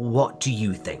 Well, what do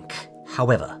you think?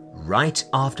 However, right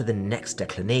after the next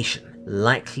declination,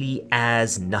 likely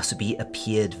as Nasubi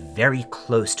appeared very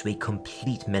close to a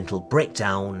complete mental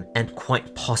breakdown and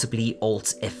quite possibly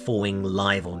alt F4ing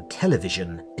live on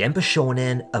television, Denpa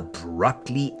Shonen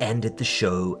abruptly ended the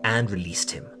show and released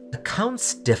him.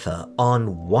 Accounts differ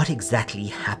on what exactly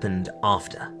happened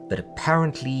after, but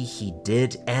apparently he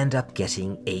did end up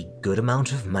getting a good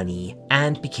amount of money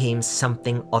and became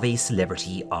something of a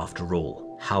celebrity after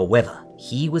all. However,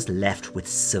 he was left with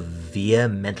severe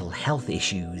mental health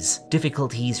issues,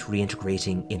 difficulties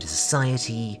reintegrating into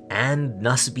society, and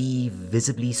Nasubi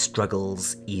visibly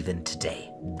struggles even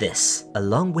today. This,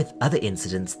 along with other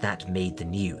incidents that made the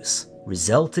news,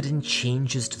 resulted in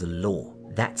changes to the law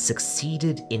that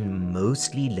succeeded in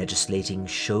mostly legislating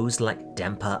shows like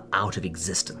Dempa out of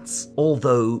existence,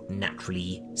 although,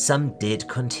 naturally, some did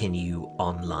continue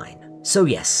online. So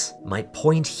yes, my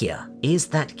point here is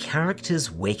that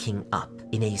characters waking up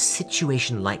in a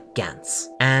situation like Gantz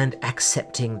and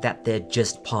accepting that they're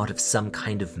just part of some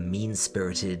kind of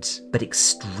mean-spirited but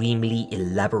extremely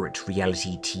elaborate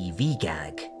reality TV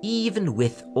gag, even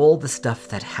with all the stuff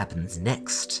that happens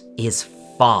next, is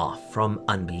far from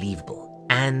unbelievable.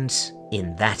 And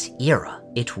in that era,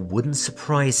 it wouldn't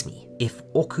surprise me if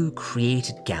Oku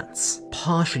created Gantz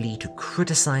partially to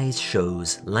criticize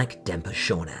shows like Dempa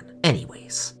Shonen.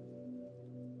 Anyways.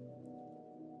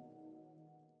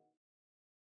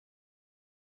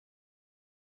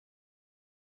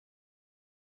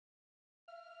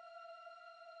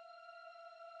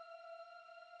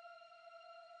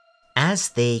 As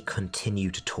they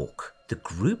continue to talk, the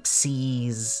group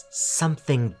sees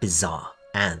something bizarre,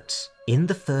 and in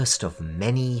the first of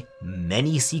many,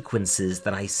 many sequences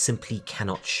that I simply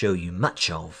cannot show you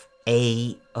much of,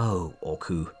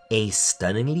 Oku, a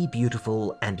stunningly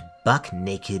beautiful and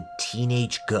buck-naked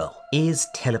teenage girl, is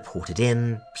teleported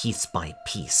in piece by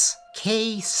piece.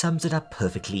 Kei sums it up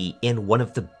perfectly in one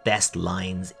of the best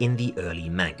lines in the early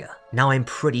manga. Now I'm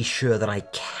pretty sure that I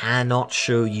cannot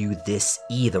show you this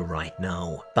either right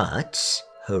now, but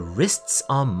her wrists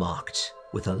are marked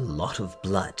with a lot of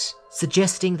blood,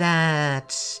 suggesting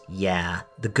that, yeah,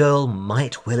 the girl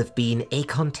might well have been a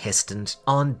contestant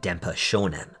on Dempa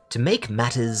Shonen. To make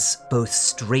matters both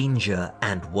stranger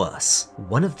and worse,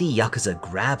 one of the Yakuza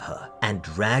grab her and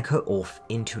drag her off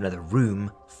into another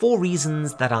room for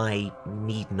reasons that I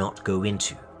need not go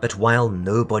into. But while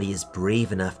nobody is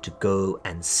brave enough to go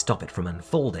and stop it from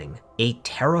unfolding, a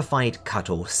terrified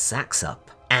Kato sacks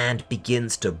up and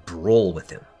begins to brawl with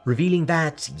him, revealing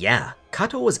that, yeah,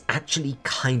 Kato was actually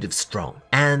kind of strong.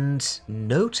 And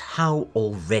note how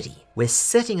already we're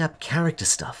setting up character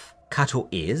stuff. Kato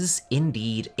is,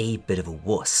 indeed, a bit of a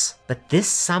wuss, but this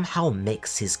somehow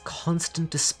makes his constant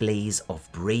displays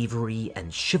of bravery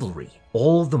and chivalry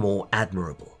all the more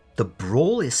admirable. The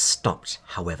brawl is stopped,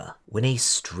 however, when a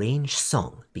strange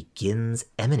song begins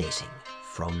emanating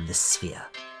from the sphere.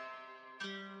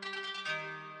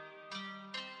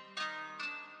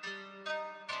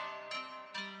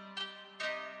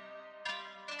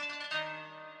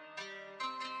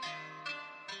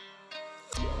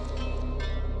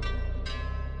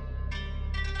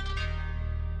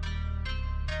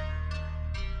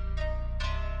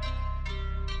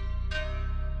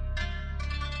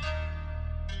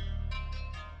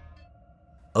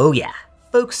 Oh yeah,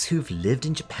 folks who've lived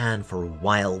in Japan for a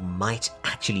while might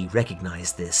actually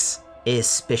recognize this,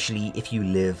 especially if you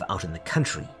live out in the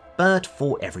country. But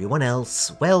for everyone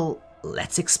else, well,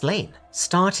 let's explain.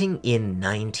 Starting in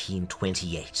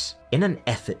 1928, in an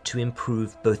effort to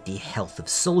improve both the health of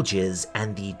soldiers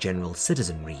and the general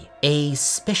citizenry, a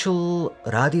special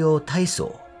radio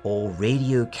taiso, or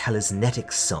radio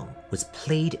calisthenics song, was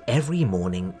played every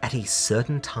morning at a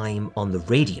certain time on the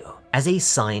radio as a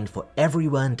sign for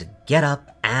everyone to get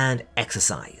up and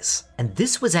exercise. And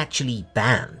this was actually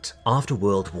banned after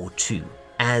World War II,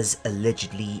 as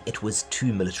allegedly it was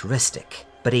too militaristic.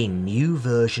 But a new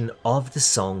version of the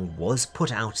song was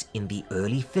put out in the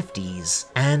early 50s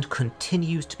and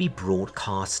continues to be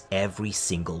broadcast every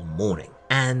single morning.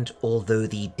 And although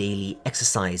the daily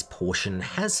exercise portion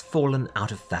has fallen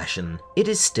out of fashion, it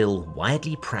is still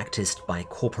widely practiced by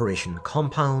corporation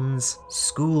compounds,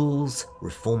 schools,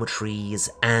 reformatories,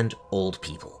 and old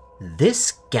people.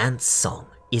 This Gantz song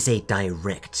is a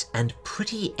direct and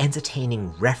pretty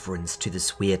entertaining reference to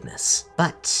this weirdness,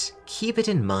 but keep it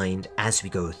in mind as we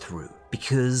go through,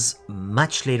 because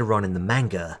much later on in the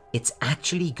manga, it's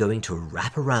actually going to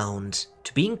wrap around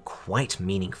to being quite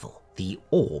meaningful. The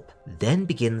orb then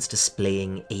begins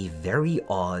displaying a very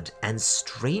odd and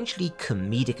strangely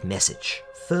comedic message,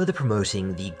 further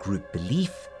promoting the group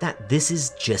belief that this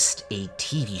is just a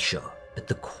TV show. But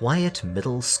the quiet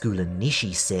middle schooler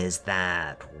Nishi says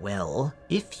that, well,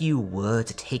 if you were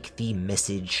to take the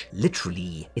message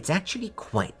literally, it's actually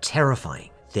quite terrifying.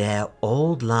 Their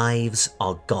old lives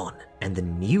are gone, and the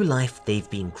new life they've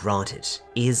been granted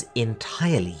is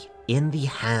entirely in the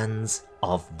hands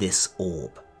of this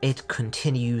orb. It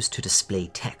continues to display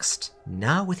text,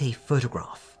 now with a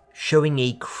photograph, showing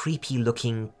a creepy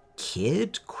looking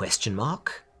kid, ?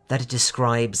 that it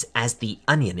describes as the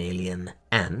onion alien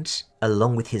and,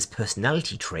 along with his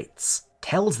personality traits,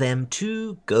 tells them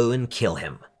to go and kill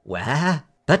him. Wah!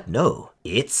 But no,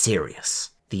 it's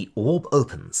serious. The orb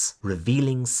opens,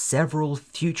 revealing several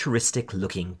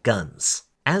futuristic-looking guns,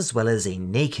 as well as a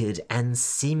naked and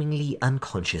seemingly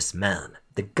unconscious man.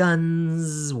 The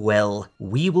guns, well,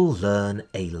 we will learn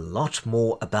a lot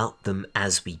more about them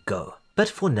as we go. But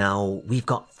for now, we've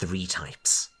got 3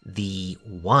 types. The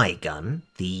Y gun,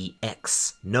 the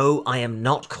X. No, I am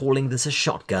not calling this a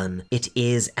shotgun. It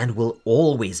is and will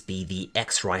always be the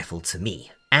X rifle to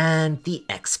me. And the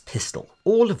X pistol,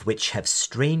 all of which have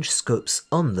strange scopes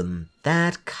on them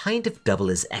that kind of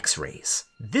double as X-rays.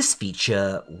 This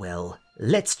feature, well,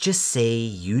 let's just say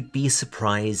you'd be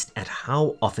surprised at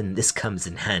how often this comes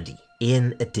in handy.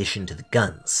 In addition to the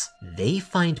guns, they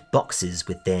find boxes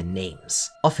with their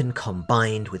names, often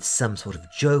combined with some sort of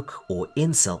joke or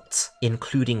insult,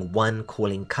 including one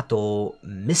calling Kato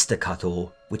Mr.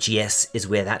 Kato, which yes, is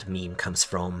where that meme comes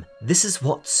from. This is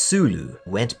what Sulu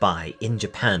went by in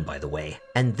Japan, by the way,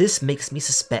 and this makes me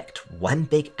suspect one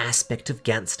big aspect of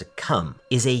Gantz to come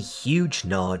is a huge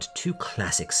nod to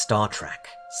classic Star Trek.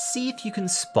 See if you can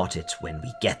spot it when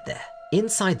we get there.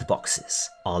 Inside the boxes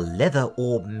are leather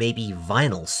or maybe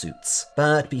vinyl suits,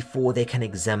 but before they can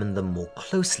examine them more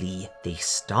closely, they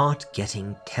start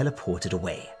getting teleported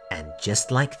away. And just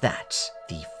like that,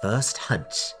 the first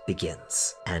hunt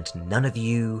begins, and none of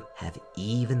you have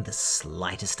even the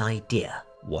slightest idea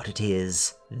what it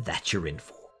is that you're in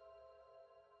for.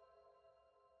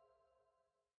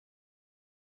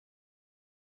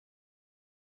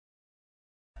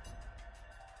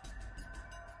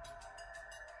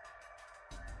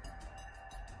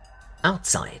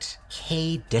 Outside,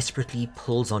 Kei desperately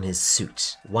pulls on his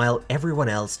suit, while everyone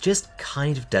else just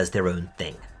kind of does their own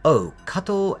thing. Oh,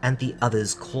 Kato and the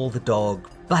others call the dog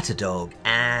Butterdog,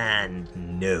 and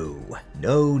nope.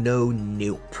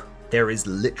 There is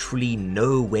literally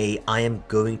no way I am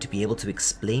going to be able to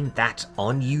explain that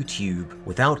on YouTube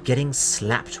without getting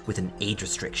slapped with an age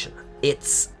restriction.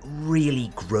 It's really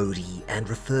grody and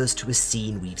refers to a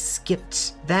scene we've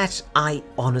skipped that I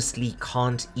honestly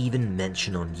can't even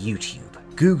mention on YouTube.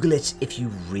 Google it if you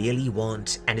really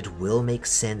want, and it will make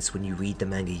sense when you read the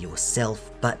manga yourself,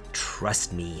 but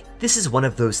trust me, this is one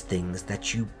of those things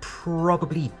that you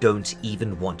probably don't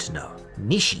even want to know.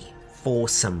 Nishi, for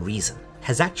some reason,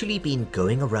 has actually been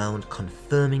going around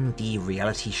confirming the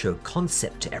reality show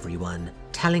concept to everyone,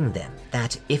 telling them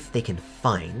that if they can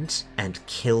find and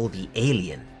kill the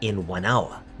alien in 1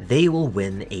 hour, they will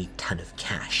win a ton of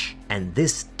cash, and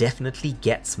this definitely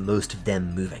gets most of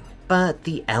them moving. But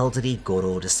the elderly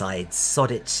Goro decides sod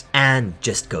it and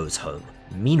just goes home.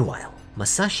 Meanwhile,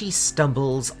 Masashi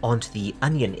stumbles onto the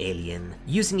onion alien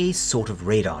using a sort of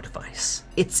radar device.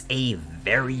 It's a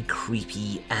very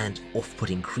creepy and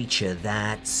off-putting creature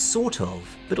that sort of,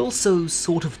 but also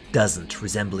sort of doesn't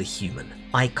resemble a human.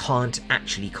 I can't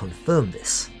actually confirm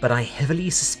this, but I heavily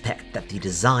suspect that the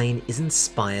design is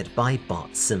inspired by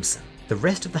Bart Simpson. The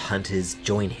rest of the hunters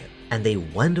join him, and they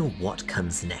wonder what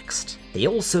comes next. They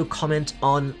also comment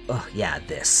on,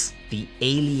 this. The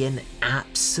alien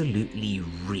absolutely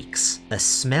reeks. A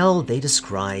smell they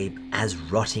describe as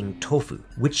rotting tofu,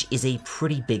 which is a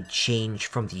pretty big change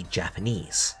from the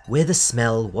Japanese, where the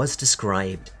smell was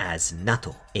described as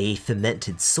natto, a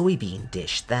fermented soybean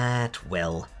dish that,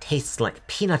 well, tastes like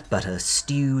peanut butter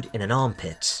stewed in an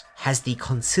armpit, has the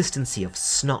consistency of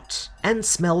snot, and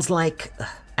smells like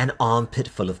an armpit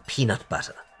full of peanut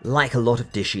butter. Like a lot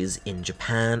of dishes in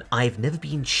Japan, I've never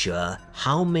been sure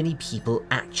how many people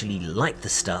actually like the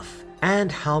stuff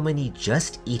and how many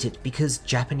just eat it because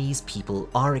Japanese people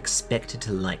are expected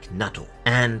to like natto.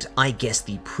 And I guess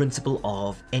the principle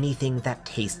of anything that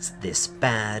tastes this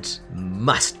bad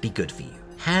must be good for you.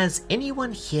 Has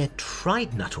anyone here tried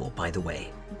natto, by the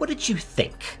way? What did you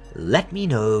think? Let me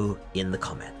know in the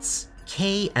comments.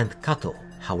 Kei and Kato,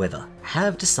 however,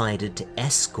 have decided to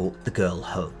escort the girl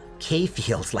home. Kei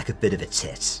feels like a bit of a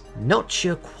tit. Not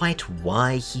sure quite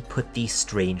why he put the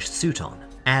strange suit on,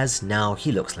 as now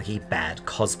he looks like a bad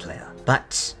cosplayer.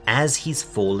 But as he's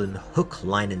fallen hook,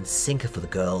 line and sinker for the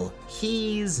girl,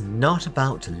 he's not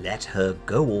about to let her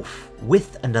go off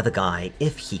with another guy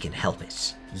if he can help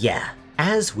it. Yeah,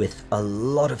 as with a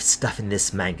lot of stuff in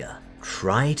this manga,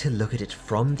 try to look at it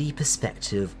from the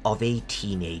perspective of a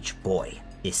teenage boy,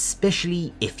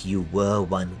 especially if you were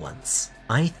one once.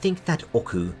 I think that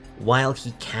Oku, while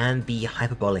he can be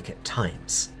hyperbolic at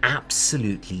times,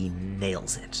 absolutely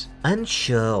nails it.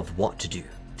 Unsure of what to do,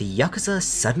 the Yakuza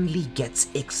suddenly gets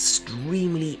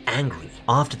extremely angry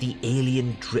after the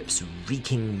alien drips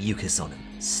reeking mucus on him.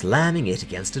 slamming it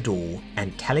against a door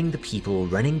and telling the people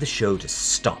running the show to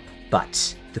stop.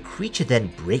 But the creature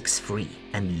then breaks free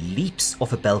and leaps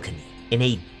off a balcony in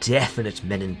a definite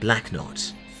Men in Black nod,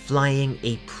 flying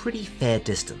a pretty fair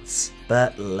distance,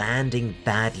 but landing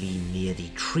badly near the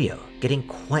trio, getting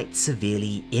quite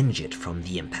severely injured from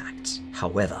the impact.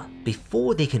 However,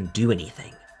 before they can do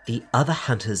anything, the other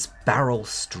hunters barrel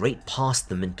straight past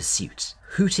them in pursuit,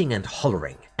 hooting and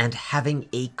hollering, and having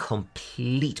a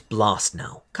complete blast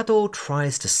now. Kato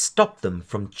tries to stop them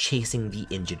from chasing the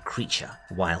injured creature,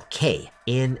 while Kei,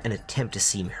 in an attempt to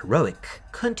seem heroic,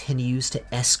 continues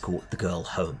to escort the girl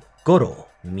home. Goro,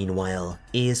 meanwhile,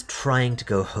 is trying to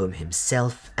go home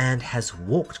himself and has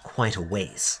walked quite a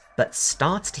ways, but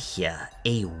starts to hear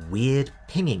a weird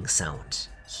pinging sound.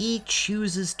 He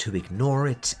chooses to ignore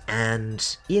it,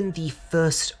 and in the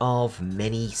first of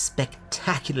many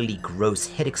spectacularly gross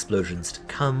head explosions to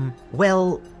come,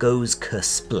 well, goes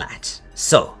kersplat.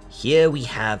 So, here we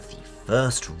have the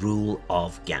first rule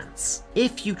of Gantz.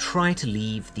 If you try to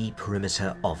leave the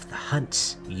perimeter of the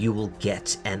hunt, you will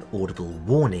get an audible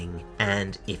warning,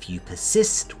 and if you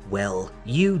persist, well,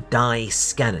 you die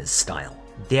Scanners style.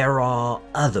 There are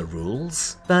other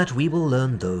rules, but we will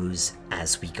learn those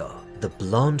as we go. The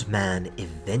blonde man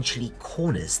eventually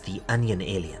corners the onion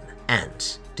alien,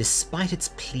 and despite its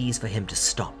pleas for him to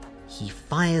stop, he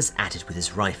fires at it with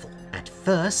his rifle. At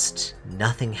first,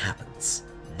 nothing happens.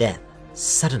 Then,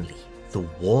 suddenly, the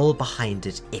wall behind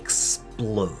it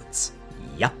explodes.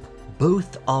 Yup,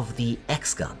 both of the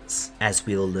X-guns. As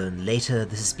we'll learn later,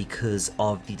 this is because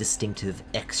of the distinctive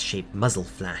X-shaped muzzle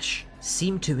flash,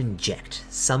 seem to inject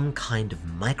some kind of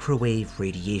microwave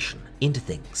radiation into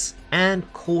things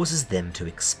and causes them to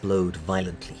explode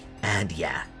violently. And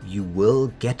yeah, you will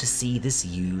get to see this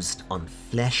used on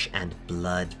flesh and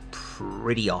blood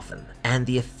pretty often, and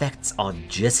the effects are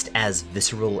just as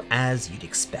visceral as you'd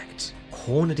expect.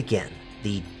 Cornered again,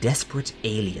 the desperate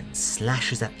alien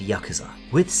slashes at the Yakuza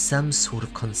with some sort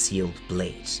of concealed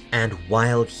blade, and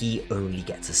while he only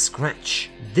gets a scratch,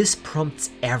 this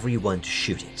prompts everyone to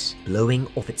shoot it, blowing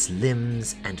off its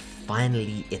limbs and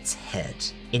finally its head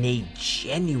in a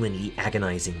genuinely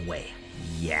agonizing way.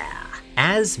 Yeah.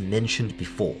 As mentioned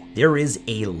before, there is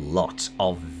a lot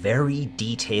of very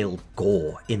detailed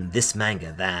gore in this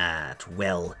manga that,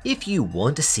 well, if you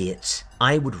want to see it,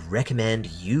 I would recommend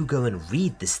you go and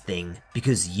read this thing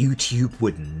because YouTube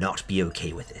would not be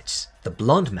okay with it. The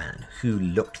blonde man who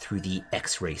looked through the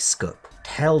X-ray scope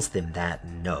tells them that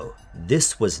no,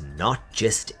 this was not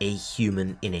just a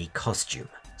human in a costume.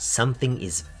 Something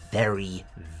is very,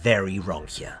 very wrong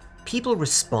here. People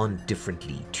respond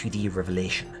differently to the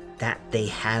revelation that they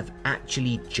have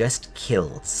actually just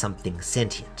killed something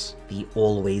sentient. The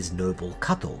always noble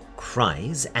Kato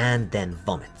cries and then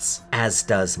vomits, as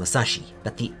does Masashi,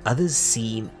 but the others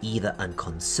seem either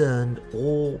unconcerned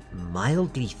or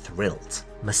mildly thrilled.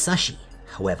 Masashi,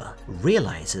 however,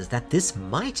 realizes that this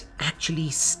might actually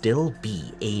still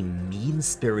be a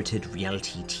mean-spirited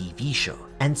reality TV show,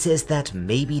 and says that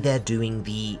maybe they're doing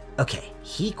the, okay,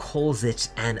 he calls it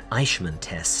an Eichmann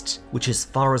test, which as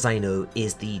far as I know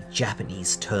is the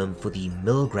Japanese term for the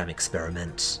Milgram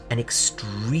experiment, an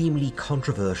extremely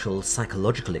controversial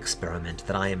psychological experiment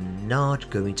that I am not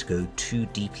going to go too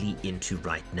deeply into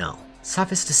right now.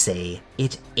 Suffice to say,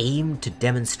 it aimed to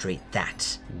demonstrate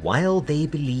that, while they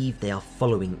believe they are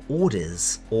following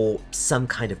orders or some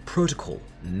kind of protocol,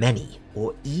 many,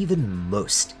 or even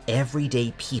most,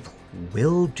 everyday people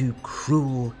will do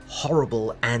cruel,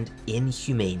 horrible, and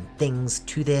inhumane things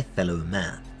to their fellow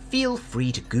man. Feel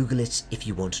free to Google it if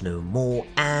you want to know more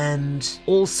and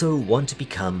also want to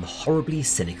become horribly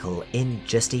cynical in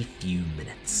just a few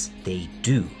minutes. They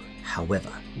do, however,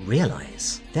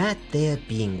 realize that they're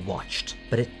being watched,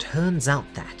 but it turns out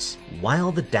that,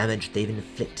 while the damage they've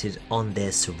inflicted on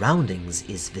their surroundings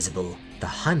is visible, the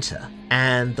hunter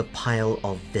and the pile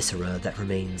of viscera that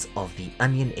remains of the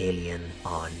onion alien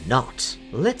are not.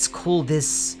 Let's call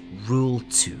this Rule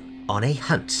 2. On a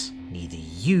hunt, neither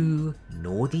you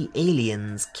nor the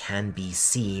aliens can be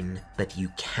seen, but you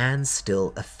can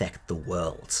still affect the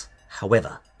world.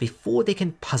 However, before they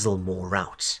can puzzle more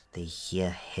out, they hear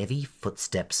heavy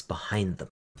footsteps behind them.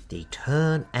 They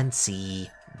turn and see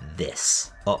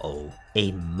this. Uh-oh.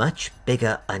 A much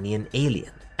bigger onion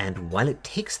alien. And while it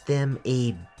takes them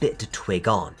a bit to twig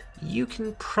on, you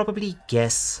can probably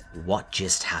guess what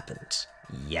just happened.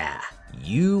 Yeah,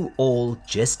 you all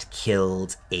just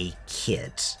killed a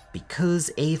kid because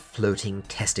a floating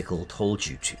testicle told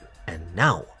you to. And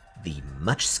now, the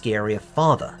much scarier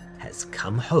father has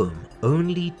come home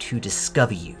only to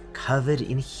discover you covered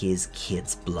in his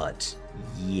kid's blood.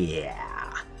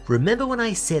 Yeah. Remember when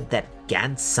I said that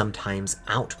Gantz sometimes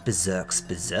out-berserks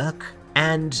berserk,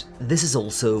 and this is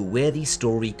also where the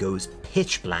story goes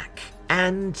pitch black,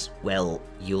 and, well,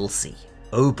 you'll see.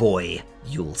 Oh boy,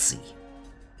 you'll see.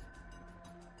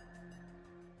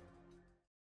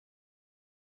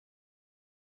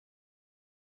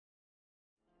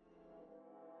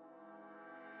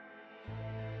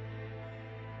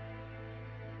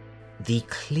 The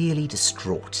clearly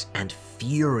distraught and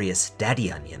furious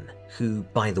Daddy Onion, who,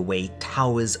 by the way,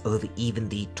 towers over even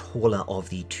the taller of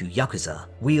the two Yakuza.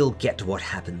 We'll get to what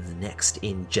happens next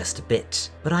in just a bit,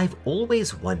 but I've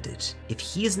always wondered if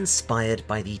he is inspired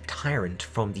by the Tyrant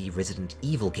from the Resident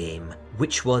Evil game,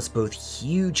 which was both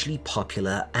hugely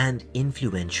popular and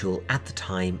influential at the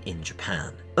time in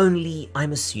Japan. Only,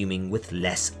 I'm assuming, with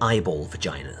less eyeball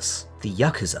vaginas. The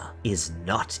Yakuza is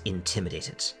not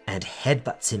intimidated and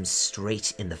headbutts him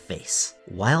straight in the face,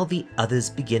 while the others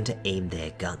begin to aim their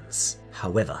guns.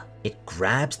 However, it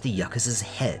grabs the Yakuza's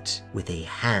head with a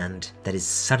hand that is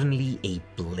suddenly a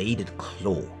bladed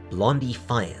claw. Blondie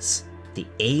fires. The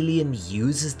alien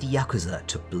uses the Yakuza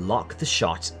to block the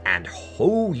shot, and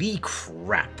holy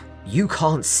crap! You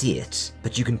can't see it,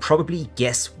 but you can probably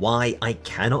guess why I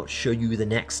cannot show you the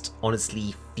next,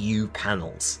 honestly, few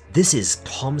panels. This is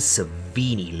Tom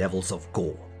Savini levels of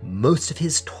gore. Most of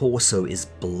his torso is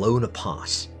blown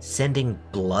apart, sending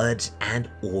blood and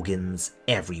organs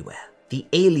everywhere. The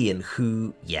alien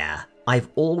who, yeah, I've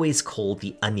always called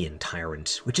the Onion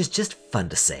Tyrant, which is just fun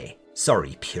to say.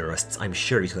 Sorry, purists, I'm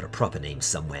sure he's got a proper name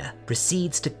somewhere.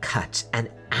 Proceeds to cut an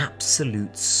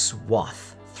absolute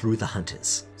swath through the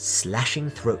hunters, slashing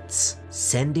throats,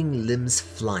 sending limbs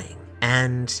flying,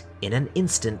 and in an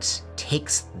instant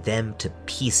takes them to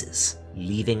pieces,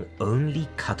 leaving only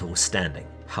Kato standing.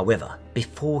 However,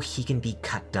 before he can be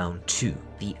cut down too,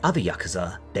 the other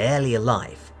Yakuza, barely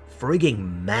alive,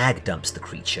 frigging mag dumps the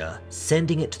creature,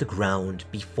 sending it to the ground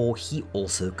before he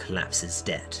also collapses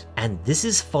dead. And this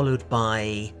is followed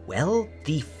by, well,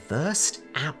 the first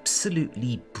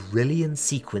absolutely brilliant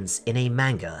sequence in a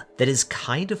manga that is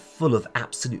kind of full of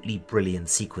absolutely brilliant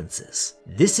sequences.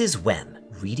 This is when,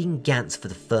 reading Gantz for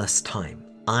the first time,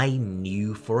 I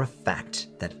knew for a fact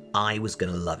that I was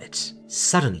gonna love it.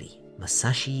 Suddenly,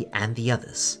 Masashi and the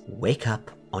others wake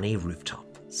up on a rooftop,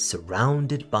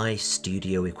 surrounded by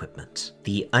studio equipment.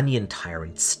 The Onion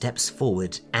Tyrant steps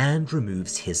forward and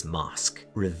removes his mask,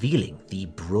 revealing the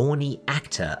brawny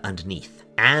actor underneath,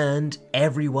 and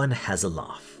everyone has a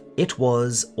laugh. It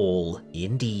was all,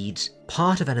 indeed,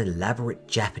 part of an elaborate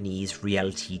Japanese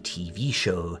reality TV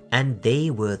show, and they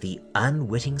were the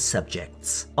unwitting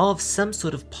subjects of some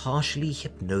sort of partially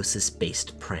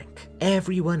hypnosis-based prank.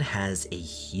 Everyone has a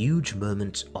huge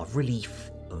moment of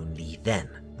relief, only then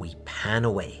we pan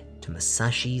away to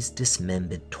Masashi's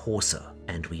dismembered torso,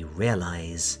 and we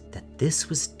realize that this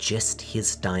was just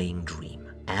his dying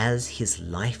dream. As his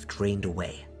life drained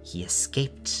away, he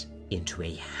escaped into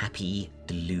a happy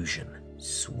delusion.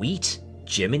 Sweet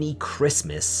Jiminy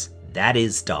Christmas, that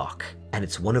is dark. And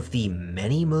it's one of the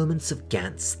many moments of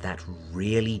Gantz that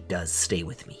really does stay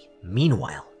with me.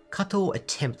 Meanwhile, Kato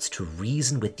attempts to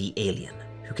reason with the alien,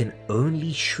 who can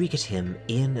only shriek at him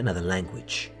in another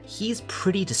language. He's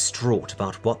pretty distraught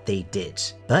about what they did,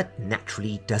 but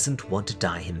naturally doesn't want to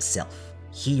die himself.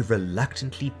 He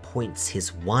reluctantly points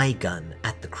his Y-gun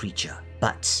at the creature,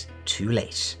 but too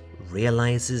late,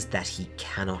 realizes that he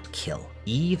cannot kill,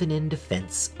 even in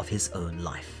defense of his own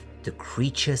life. The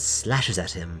creature slashes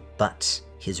at him, but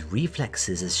his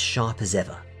reflexes as sharp as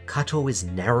ever. Kato is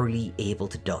narrowly able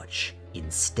to dodge,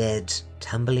 instead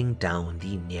tumbling down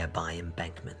the nearby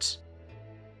embankment.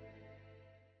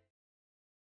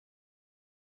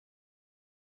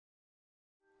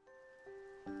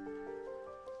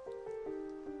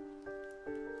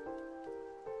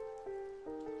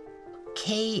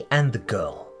 Kay and the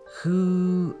girl,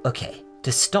 who, okay,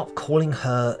 to stop calling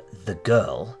her the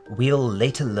girl, we'll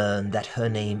later learn that her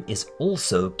name is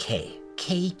also Kay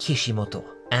Kishimoto,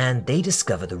 and they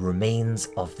discover the remains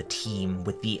of the team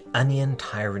with the Onion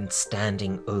Tyrant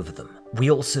standing over them. We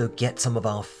also get some of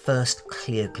our first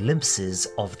clear glimpses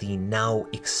of the now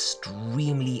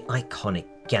extremely iconic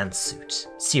Gantz suit.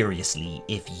 Seriously,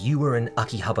 if you were in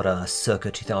Akihabara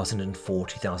circa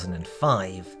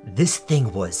 2004-2005, this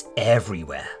thing was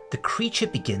everywhere. The creature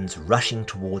begins rushing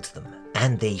towards them,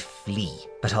 and they flee,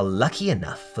 but are lucky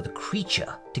enough for the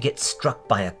creature to get struck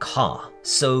by a car.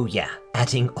 So yeah,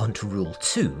 adding on to Rule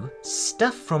 2,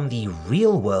 stuff from the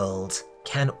real world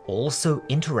can also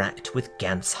interact with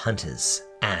Gantz hunters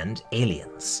and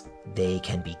aliens. They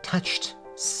can be touched,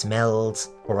 smelled,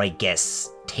 or I guess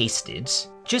tasted,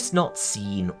 just not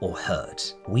seen or heard.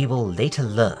 We will later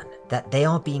learn that they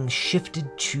are being shifted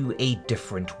to a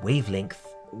different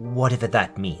wavelength, whatever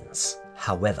that means.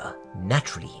 However,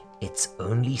 naturally, it's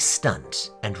only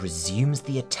stunned and resumes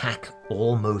the attack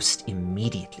almost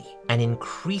immediately. An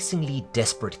increasingly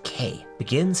desperate Kei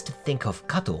begins to think of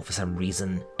Kato for some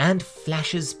reason and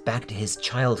flashes back to his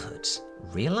childhood,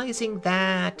 realizing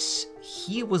that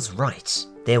he was right.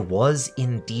 There was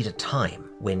indeed a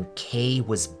time when Kei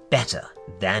was better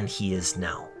than he is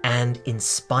now, and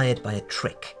inspired by a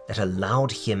trick that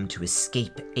allowed him to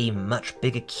escape a much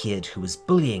bigger kid who was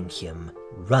bullying him,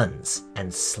 runs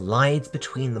and slides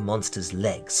between the monster's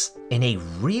legs in a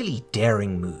really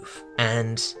daring move.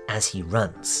 And as he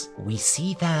runs, we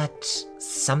see that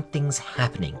something's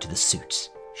happening to the suit.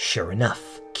 Sure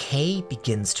enough, Kei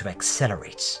begins to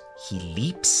accelerate. He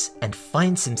leaps and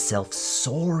finds himself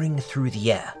soaring through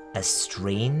the air as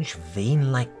strange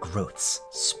vein-like growths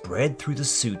spread through the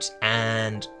suit.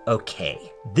 And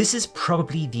okay, this is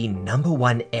probably the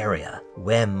 #1 area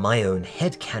where my own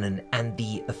headcanon and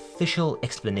the official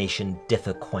explanation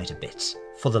differ quite a bit.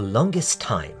 For the longest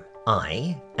time,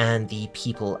 I, and the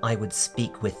people I would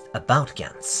speak with about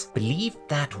Gantz, believed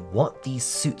that what these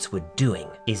suits were doing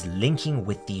is linking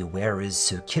with the wearer's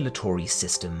circulatory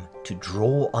system to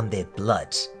draw on their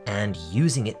blood and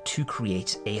using it to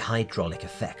create a hydraulic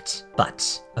effect.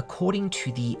 But according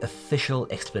to the official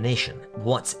explanation,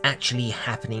 what's actually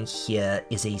happening here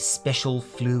is a special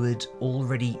fluid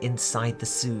already inside the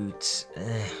suit.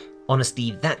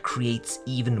 Honestly, that creates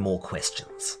even more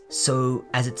questions. So,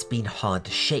 as it's been hard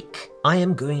to shake, I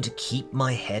am going to keep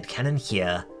my headcanon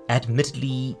here,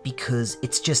 admittedly because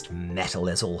it's just metal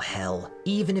as all hell,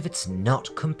 even if it's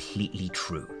not completely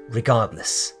true.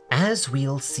 Regardless, as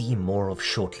we'll see more of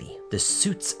shortly, the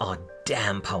suits are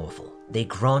damn powerful. They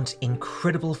grant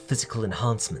incredible physical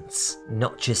enhancements,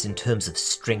 not just in terms of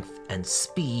strength and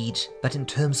speed, but in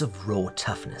terms of raw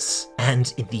toughness.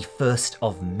 And in the first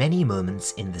of many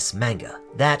moments in this manga,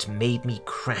 that made me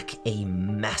crack a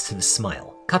massive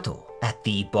smile. Kato, at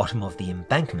the bottom of the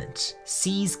embankment,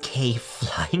 sees Kei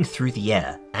flying through the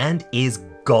air and is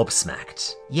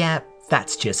gobsmacked. Yeah,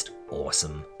 that's just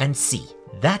awesome. And see,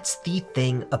 that's the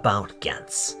thing about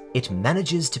Gantz. It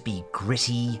manages to be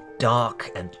gritty,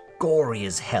 dark, and gory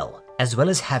as hell, as well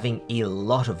as having a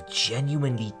lot of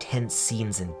genuinely tense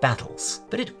scenes and battles,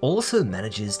 but it also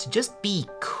manages to just be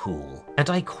cool, and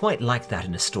I quite like that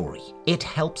in a story. It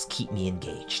helps keep me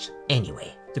engaged.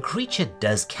 Anyway, the creature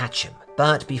does catch him,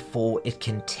 but before it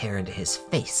can tear into his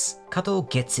face, Kato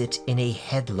gets it in a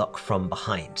headlock from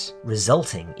behind,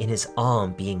 resulting in his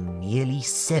arm being nearly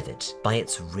severed by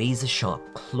its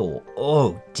razor-sharp claw.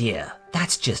 Oh dear,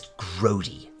 that's just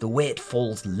grody. The way it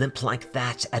falls limp like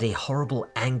that at a horrible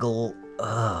angle,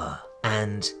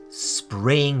 and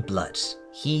spraying blood.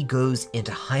 He goes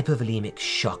into hypervolemic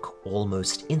shock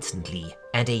almost instantly,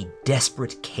 and a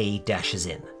desperate Kei dashes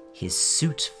in, his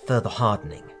suit further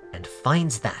hardening, and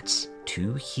finds that,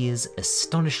 to his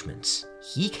astonishment,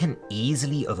 he can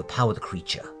easily overpower the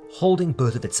creature, holding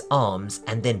both of its arms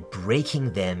and then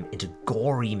breaking them into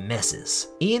gory messes,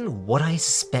 in what I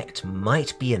suspect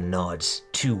might be a nod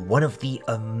to one of the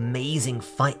amazing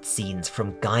fight scenes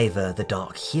from Guyver the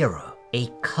Dark Hero, a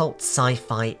cult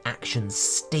sci-fi action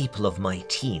staple of my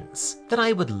teens that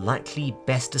I would likely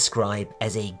best describe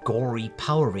as a gory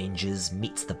Power Rangers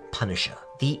meets the Punisher.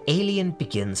 The alien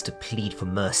begins to plead for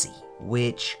mercy,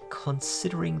 which,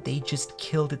 considering they just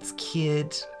killed its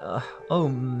kid, oh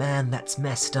man, that's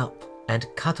messed up. And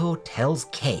Kato tells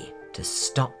Kei to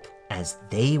stop, as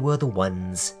they were the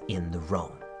ones in the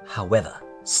wrong. However,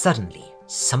 suddenly,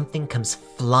 something comes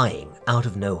flying out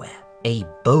of nowhere. A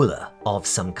bola of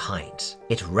some kind.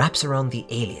 It wraps around the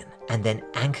alien and then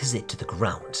anchors it to the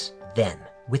ground. Then,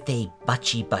 with a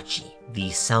bachi-bachi,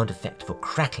 the sound effect for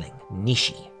crackling,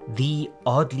 Nishi, the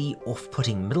oddly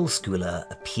off-putting middle schooler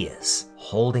appears,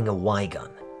 holding a Y-gun.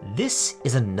 This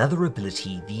is another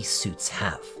ability these suits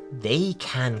have. They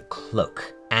can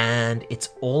cloak, and it's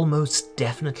almost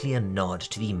definitely a nod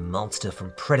to the monster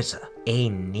from Predator, a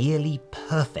nearly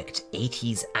perfect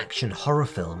 80s action horror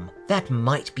film that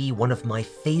might be one of my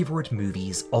favorite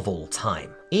movies of all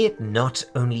time. It not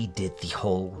only did the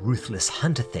whole ruthless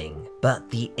hunter thing, but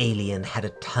the alien had a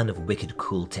ton of wicked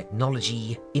cool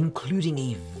technology, including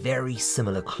a very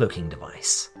similar cloaking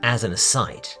device. As an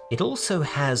aside, it also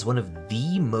has one of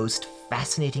the most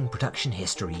fascinating production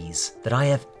histories that I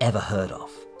have ever heard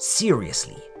of.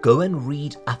 Seriously, go and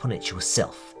read up on it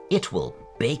yourself. It will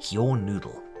bake your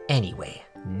noodle. Anyway,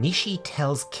 Nishi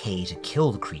tells Kei to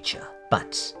kill the creature,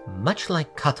 but much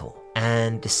like Kato,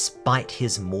 and despite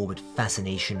his morbid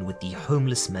fascination with the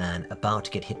homeless man about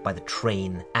to get hit by the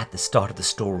train at the start of the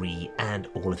story and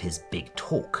all of his big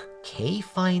talk, Kei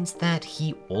finds that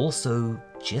he also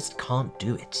just can't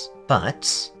do it.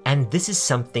 But, and this is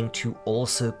something to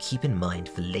also keep in mind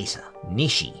for later,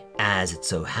 Nishi, as it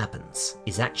so happens,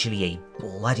 is actually a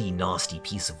bloody nasty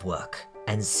piece of work,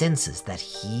 and senses that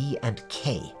he and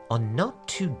Kei are not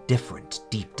too different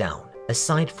deep down,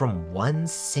 aside from one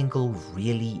single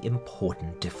really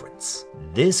important difference.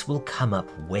 This will come up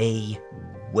way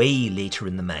later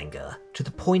in the manga, to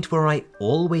the point where I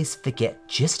always forget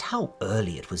just how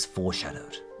early it was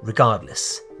foreshadowed.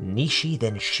 Regardless, Nishi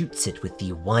then shoots it with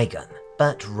the Y-gun,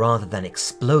 but rather than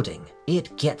exploding,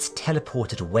 it gets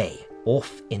teleported away,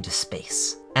 off into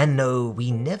space. And no,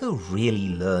 we never really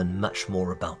learn much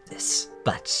more about this,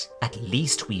 but at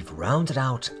least we've rounded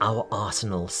out our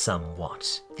arsenal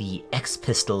somewhat. The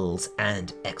X-pistols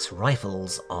and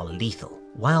X-rifles are lethal,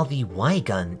 while the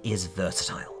Y-gun is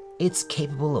versatile. It's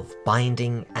capable of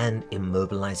binding and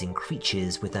immobilizing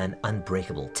creatures with an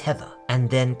unbreakable tether, and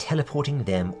then teleporting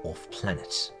them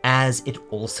off-planet. As it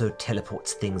also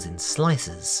teleports things in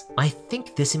slices, I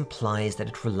think this implies that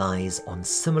it relies on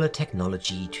similar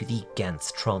technology to the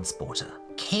Gantz transporter.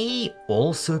 Kei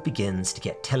also begins to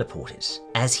get teleported,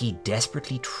 as he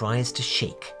desperately tries to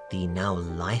shake the now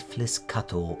lifeless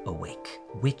Kato awake.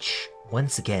 Which,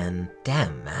 once again,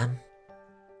 damn man.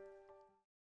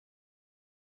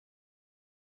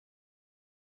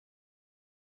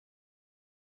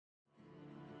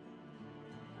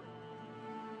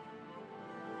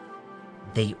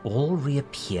 They all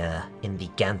reappear in the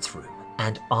Gantz room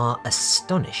and are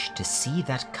astonished to see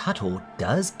that Kato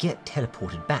does get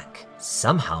teleported back,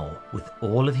 somehow with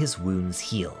all of his wounds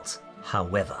healed.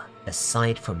 However,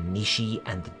 aside from Nishi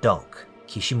and the dog,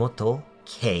 Kishimoto,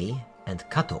 Kei, and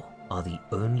Kato are the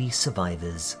only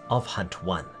survivors of Hunt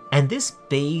 1. And this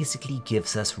basically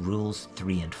gives us rules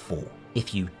 3 and 4.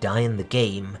 If you die in the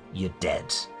game, you're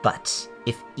dead. But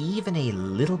if even a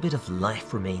little bit of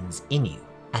life remains in you,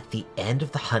 at the end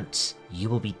of the hunt, you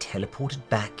will be teleported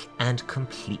back and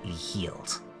completely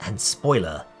healed. And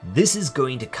spoiler, this is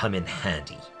going to come in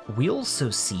handy. We also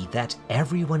see that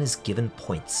everyone is given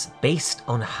points based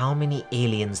on how many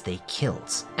aliens they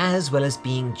killed, as well as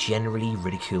being generally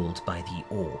ridiculed by the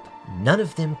orb. None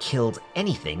of them killed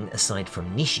anything aside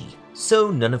from Nishi,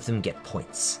 so none of them get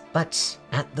points. But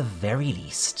at the very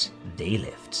least, they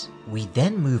lived. We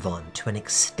then move on to an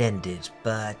extended,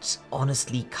 but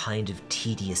honestly kind of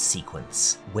tedious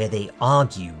sequence, where they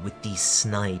argue with the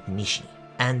snide Nishi.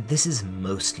 And this is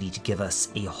mostly to give us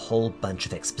a whole bunch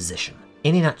of exposition.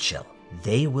 In a nutshell,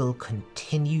 they will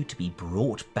continue to be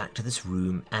brought back to this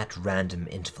room at random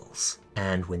intervals.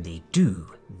 And when they do,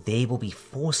 they will be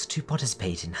forced to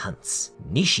participate in hunts.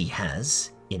 Nishi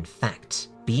has, in fact,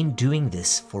 been doing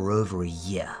this for over a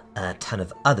year. A ton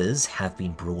of others have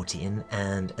been brought in,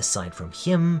 and aside from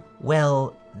him,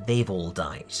 well, they've all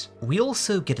died. We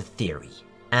also get a theory,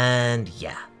 and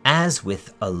yeah, as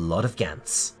with a lot of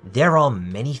Gantz, there are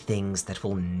many things that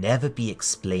will never be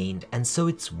explained, and so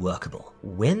it's workable.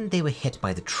 When they were hit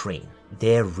by the train,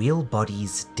 their real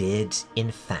bodies did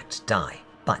in fact die,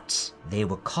 but they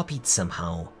were copied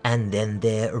somehow, and then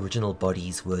their original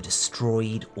bodies were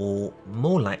destroyed or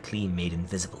more likely made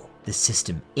invisible. The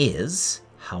system is,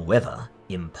 however,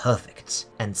 imperfect,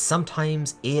 and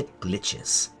sometimes it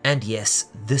glitches. And yes,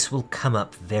 this will come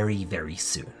up very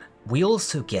soon. We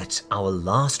also get our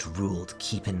last rule to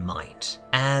keep in mind,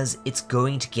 as it's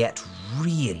going to get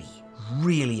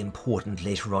really important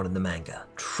later on in the manga.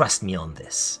 Trust me on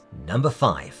this. Number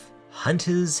 5.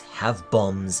 Hunters have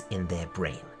bombs in their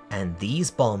brain, and these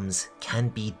bombs can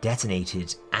be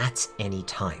detonated at any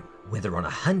time, whether on a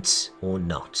hunt or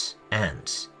not.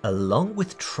 And along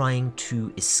with trying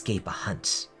to escape a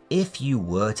hunt, if you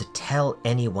were to tell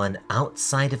anyone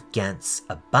outside of Gantz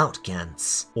about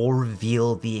Gantz, or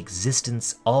reveal the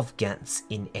existence of Gantz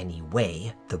in any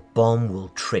way, the bomb will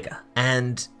trigger.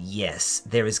 And yes,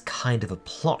 there is kind of a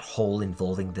plot hole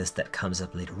involving this that comes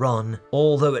up later on,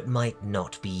 although it might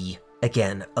not be.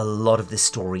 Again, a lot of this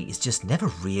story is just never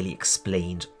really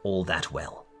explained all that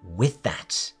well. With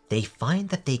that, they find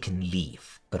that they can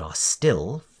leave, but are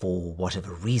still, for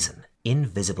whatever reason,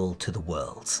 invisible to the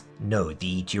world. No,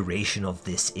 the duration of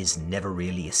this is never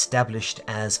really established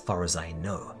as far as I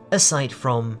know, aside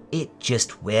from it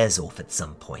just wears off at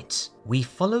some point. We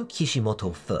follow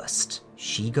Kishimoto first,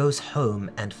 she goes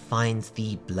home and finds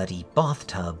the bloody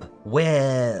bathtub,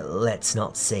 where, let's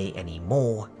not say any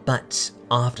more, but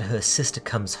after her sister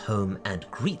comes home and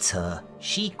greets her,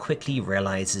 she quickly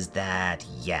realizes that,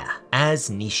 yeah,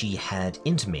 as Nishi had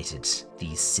intimated,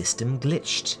 the system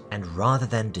glitched, and rather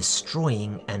than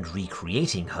destroying and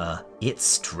recreating her, it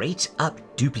straight up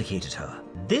duplicated her.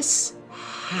 This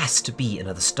has to be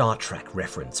another Star Trek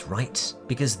reference, right?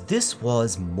 Because this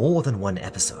was more than one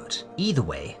episode. Either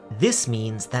way, this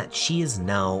means that she is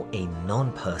now a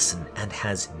non-person and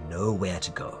has nowhere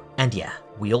to go. And yeah,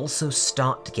 we also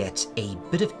start to get a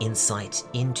bit of insight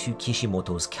into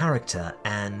Kishimoto's character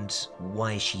and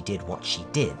why she did what she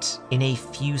did in a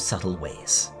few subtle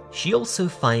ways. She also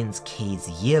finds Kei's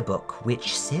yearbook,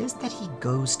 which says that he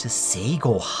goes to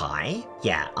Seigo High.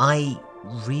 Yeah, I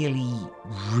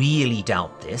really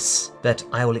doubt this, but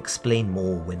I will explain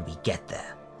more when we get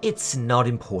there. It's not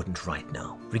important right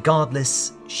now.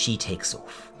 Regardless, she takes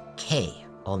off. Kei,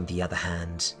 on the other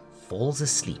hand, falls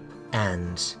asleep,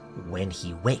 and when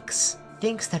he wakes,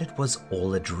 thinks that it was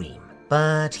all a dream.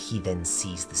 But he then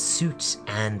sees the suit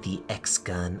and the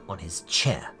X-gun on his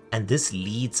chair, and this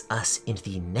leads us into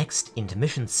the next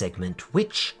intermission segment,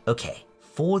 which, okay,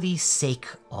 for the sake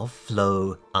of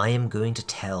flow, I am going to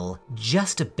tell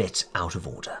just a bit out of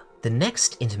order. The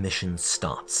next intermission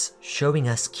starts, showing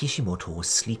us Kishimoto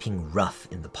sleeping rough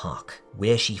in the park,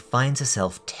 where she finds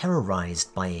herself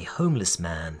terrorized by a homeless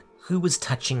man who was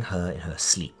touching her in her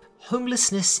sleep.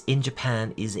 Homelessness in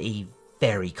Japan is a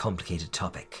very complicated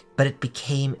topic, but it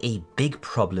became a big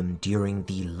problem during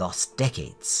the lost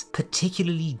decades,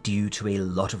 particularly due to a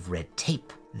lot of red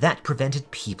tape that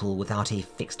prevented people without a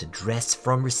fixed address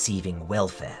from receiving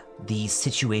welfare. The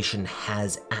situation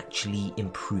has actually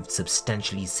improved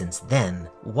substantially since then,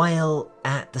 while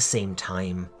at the same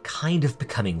time kind of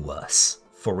becoming worse.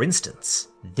 For instance,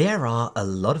 there are a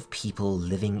lot of people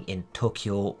living in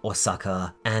Tokyo,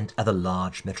 Osaka, and other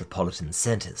large metropolitan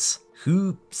centers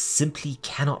who simply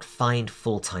cannot find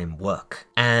full-time work,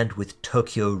 and with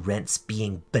Tokyo rents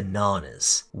being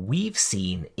bananas, we've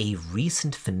seen a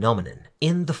recent phenomenon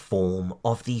in the form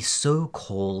of the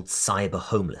so-called cyber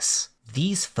homeless.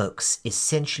 These folks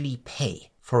essentially pay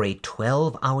for a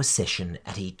 12-hour session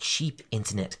at a cheap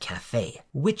internet cafe,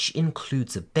 which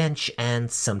includes a bench and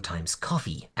sometimes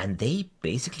coffee, and they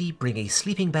basically bring a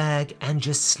sleeping bag and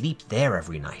just sleep there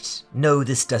every night. No,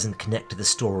 this doesn't connect to the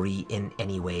story in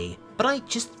any way, but I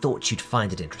just thought you'd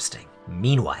find it interesting.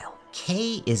 Meanwhile,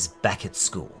 Kei is back at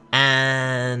school,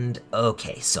 and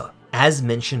okay, so as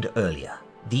mentioned earlier,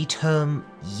 the term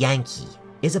Yanki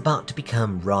is about to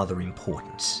become rather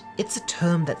important. It's a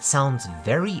term that sounds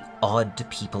very odd to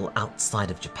people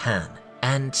outside of Japan,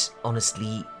 and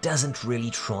honestly doesn't really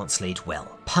translate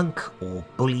well. Punk or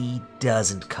bully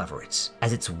doesn't cover it,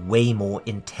 as it's way more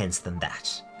intense than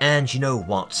that. And you know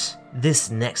what? This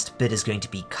next bit is going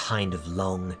to be kind of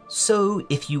long, so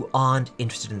if you aren't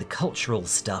interested in the cultural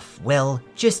stuff, well,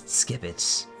 just skip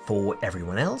it. For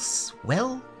everyone else,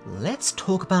 well, let's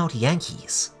talk about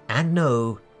Yankees. And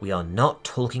no, we are not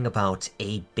talking about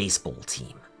a baseball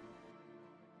team.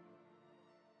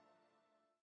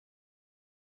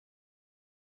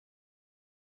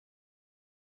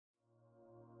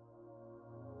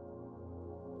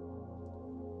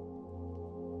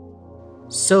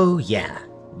 So yeah,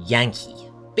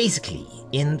 Yanki. Basically,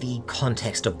 in the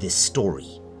context of this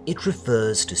story, it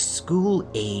refers to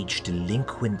school-age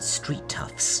delinquent street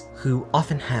toughs who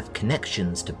often have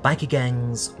connections to biker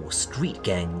gangs or street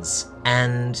gangs,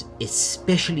 and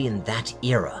especially in that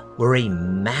era, were a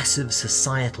massive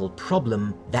societal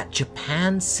problem that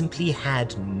Japan simply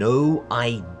had no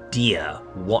idea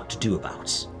what to do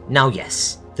about. Now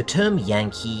yes, the term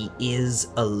Yankee is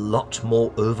a lot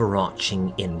more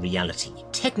overarching in reality.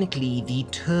 Technically, the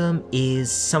term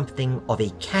is something of a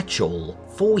catch-all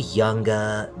for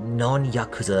younger,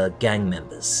 non-Yakuza gang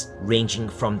members, ranging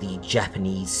from the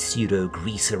Japanese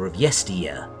pseudo-greaser of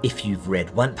yesteryear. If you've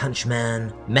read One Punch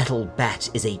Man, Metal Bat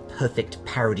is a perfect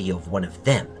parody of one of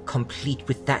them, complete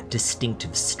with that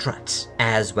distinctive strut,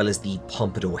 as well as the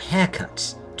pompadour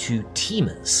haircut, to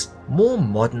teamers, more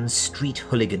modern street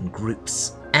hooligan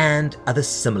groups, and other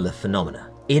similar phenomena.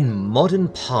 In modern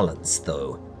parlance,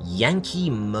 though, Yankee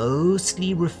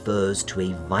mostly refers to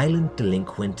a violent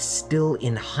delinquent still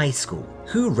in high school,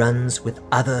 who runs with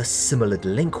other similar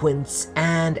delinquents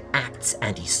and acts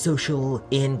antisocial,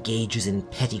 engages in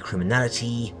petty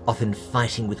criminality, often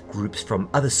fighting with groups from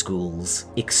other schools,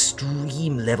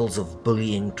 extreme levels of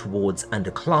bullying towards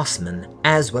underclassmen,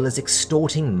 as well as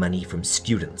extorting money from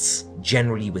students,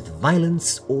 generally with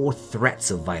violence or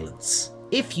threats of violence.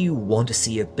 If you want to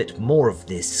see a bit more of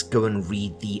this, go and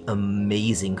read The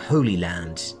Amazing Holy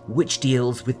Land, which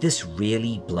deals with this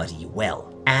really bloody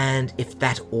well. And if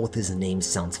that author's name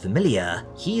sounds familiar,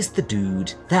 he's the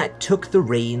dude that took the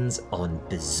reins on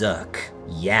Berserk.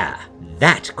 Yeah,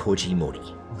 that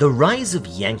Kojimori. The rise of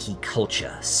Yanki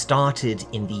culture started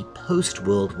in the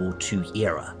post-World War II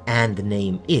era, and the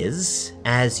name is,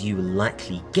 as you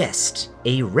likely guessed,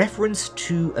 a reference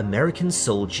to American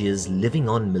soldiers living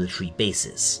on military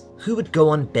bases, who would go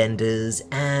on benders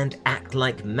and act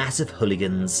like massive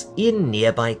hooligans in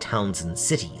nearby towns and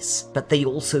cities, but they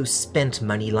also spent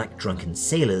money like drunken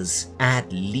sailors,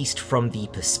 at least from the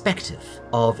perspective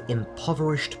of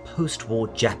impoverished post-war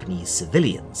Japanese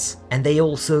civilians, and they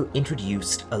also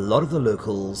introduced a lot of the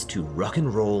locals to rock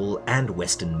and roll and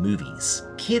Western movies.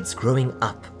 Kids growing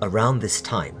up around this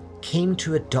time came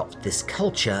to adopt this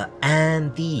culture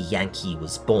and the Yanki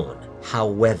was born.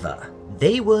 However,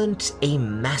 they weren't a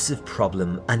massive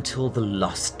problem until the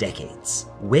lost decades,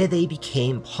 where they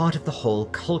became part of the whole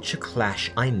culture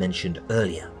clash I mentioned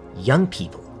earlier. Young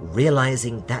people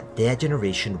realizing that their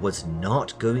generation was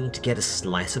not going to get a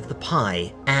slice of the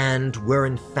pie and were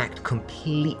in fact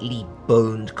completely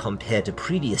boned compared to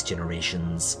previous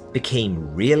generations,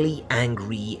 became really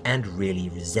angry and really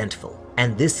resentful.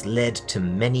 And this led to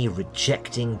many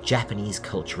rejecting Japanese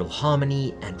cultural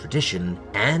harmony and tradition,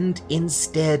 and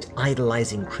instead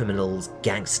idolizing criminals,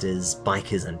 gangsters,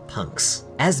 bikers, and punks.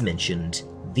 As mentioned,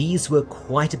 these were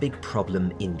quite a big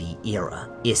problem in the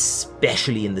era,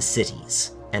 especially in the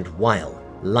cities. And while,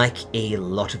 like a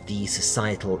lot of the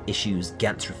societal issues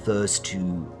Gantz refers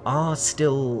to, are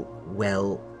still,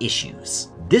 well, issues,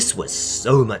 this was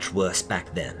so much worse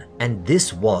back then, and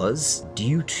this was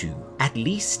due to, at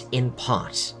least in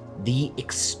part, the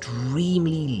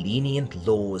extremely lenient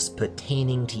laws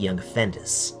pertaining to young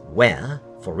offenders, where,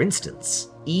 for instance,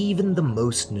 even the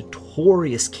most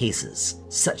notorious cases,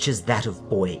 such as that of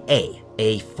Boy A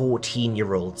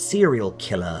 14-year-old serial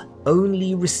killer,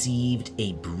 only received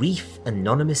a brief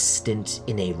anonymous stint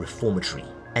in a reformatory.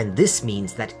 And this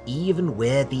means that even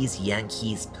where these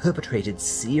Yankees perpetrated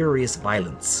serious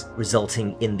violence,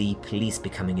 resulting in the police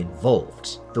becoming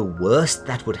involved, the worst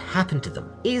that would happen to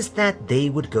them is that they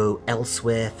would go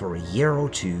elsewhere for a year or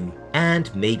two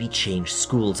and maybe change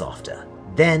schools after,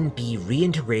 then be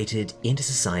reintegrated into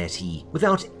society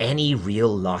without any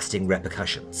real lasting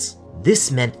repercussions. This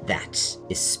meant that,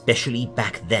 especially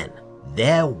back then,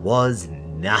 there was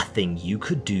nothing you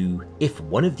could do if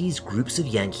one of these groups of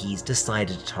Yankees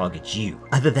decided to target you,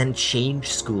 other than change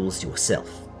schools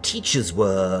yourself. Teachers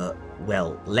were,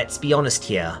 well, let's be honest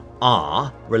here,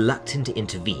 are reluctant to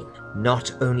intervene,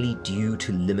 not only due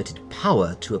to limited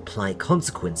power to apply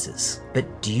consequences,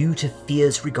 but due to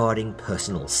fears regarding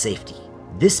personal safety.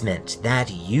 This meant that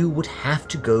you would have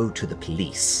to go to the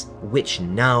police, which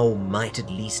now might at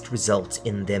least result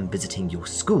in them visiting your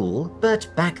school,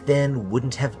 but back then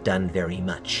wouldn't have done very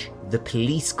much. The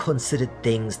police considered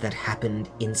things that happened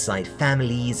inside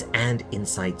families and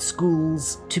inside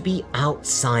schools to be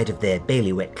outside of their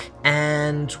bailiwick,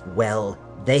 and, well,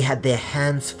 they had their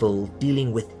hands full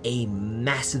dealing with a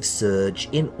massive surge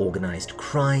in organized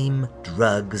crime,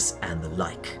 drugs, and the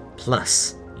like.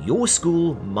 Plus, your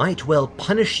school might well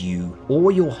punish you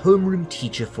or your homeroom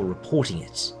teacher for reporting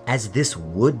it, as this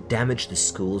would damage the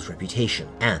school's reputation,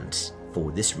 and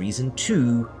for this reason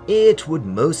too, it would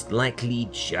most likely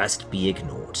just be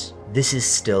ignored. This is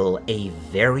still a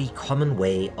very common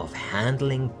way of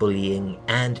handling bullying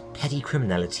and petty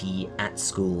criminality at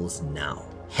schools now.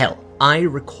 Hell, I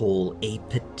recall a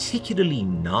particularly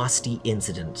nasty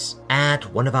incident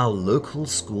at one of our local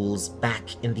schools back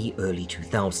in the early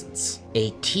 2000s.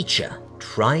 A teacher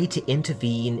tried to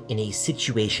intervene in a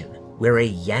situation where a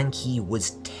Yankee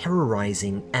was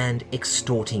terrorizing and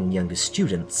extorting younger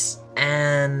students,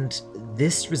 and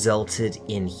this resulted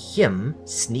in him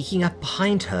sneaking up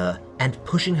behind her and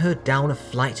pushing her down a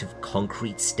flight of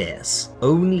concrete stairs.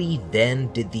 Only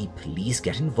then did the police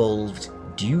get involved,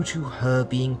 due to her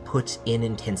being put in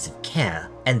intensive care,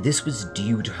 and this was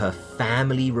due to her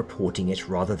family reporting it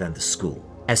rather than the school.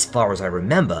 As far as I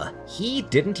remember, he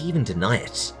didn't even deny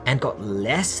it, and got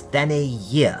less than a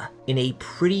year in a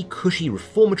pretty cushy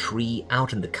reformatory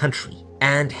out in the country,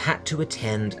 and had to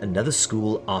attend another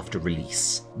school after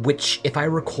release, which, if I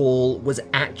recall, was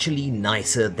actually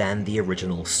nicer than the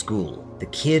original school. The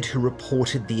kid who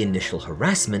reported the initial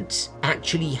harassment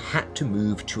actually had to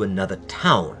move to another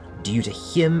town due to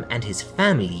him and his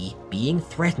family being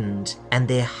threatened and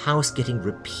their house getting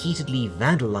repeatedly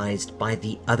vandalized by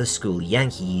the other school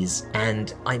Yankees,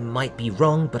 and I might be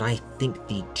wrong, but I think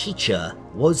the teacher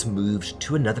was moved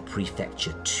to another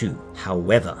prefecture too.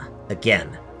 However,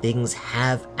 Again, things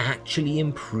have actually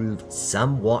improved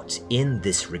somewhat in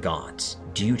this regard,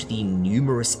 due to the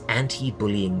numerous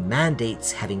anti-bullying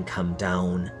mandates having come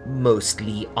down,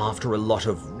 mostly after a lot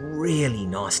of really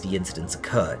nasty incidents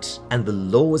occurred, and the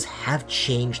laws have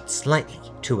changed slightly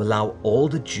to allow all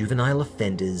the juvenile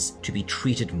offenders to be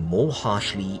treated more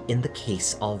harshly in the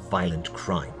case of violent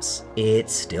crimes.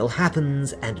 It still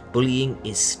happens, and bullying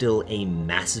is still a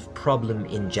massive problem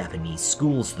in Japanese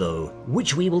schools though,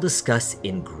 which we will discuss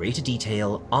in greater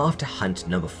detail after hunt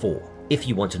number 4. If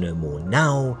you want to know more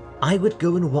now, I would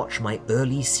go and watch my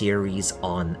early series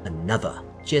on Another.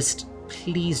 Just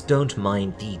please don't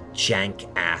mind the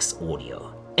jank-ass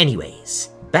audio.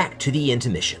 Anyways, back to the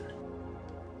intermission.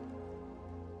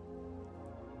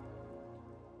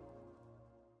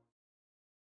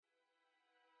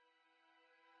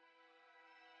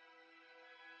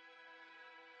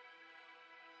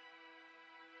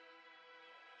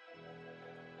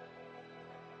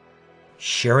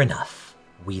 Sure enough,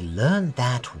 we learn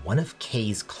that one of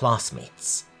Kei's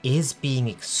classmates is being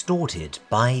extorted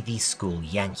by the school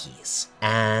Yankees,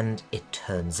 and it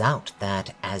turns out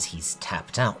that as he's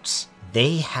tapped out,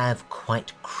 they have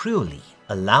quite cruelly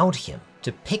allowed him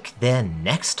to pick their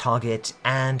next target,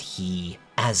 and he,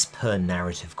 as per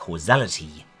narrative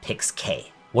causality, picks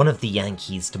Kei. One of the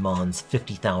Yankees demands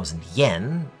 50,000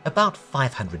 yen, about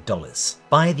 $500,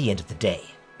 by the end of the day.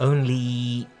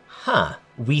 Only,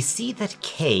 we see that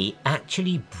Kei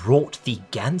actually brought the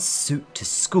Gantz suit to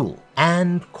school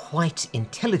and quite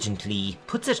intelligently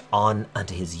puts it on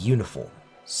under his uniform.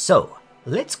 So,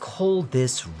 let's call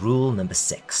this rule number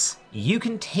 6. You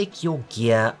can take your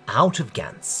gear out of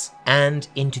Gantz and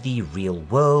into the real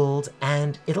world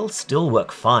and it'll still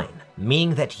work fine,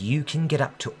 meaning that you can get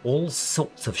up to all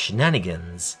sorts of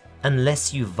shenanigans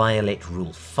unless you violate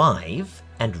rule 5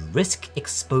 and risk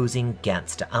exposing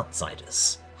Gantz to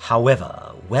outsiders.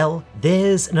 However, well,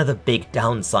 there's another big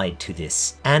downside to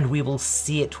this, and we will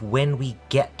see it when we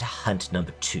get to hunt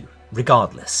number 2.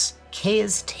 Regardless, Kei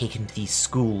is taken to the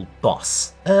school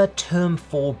boss, a term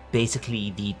for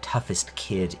basically the toughest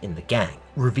kid in the gang,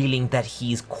 revealing that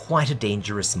he's quite a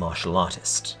dangerous martial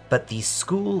artist. But the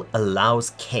school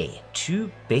allows Kei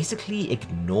to basically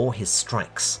ignore his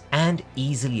strikes and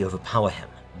easily overpower him.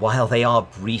 While they are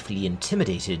briefly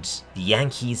intimidated, the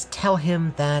Yankees tell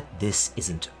him that this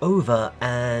isn't over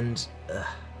and...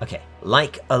 okay,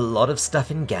 like a lot of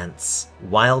stuff in Gantz,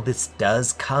 while this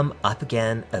does come up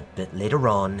again a bit later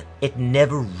on, it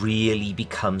never really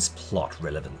becomes plot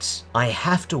relevant. I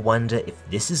have to wonder if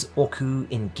this is Oku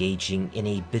engaging in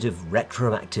a bit of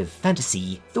retroactive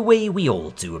fantasy, the way we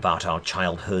all do about our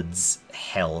childhoods.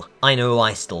 Hell, I know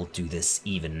I still do this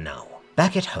even now.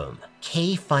 Back at home,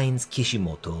 Kei finds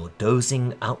Kishimoto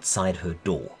dozing outside her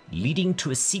door, leading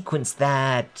to a sequence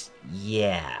that,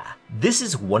 yeah. This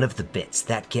is one of the bits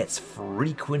that gets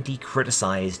frequently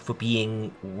criticized for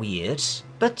being weird,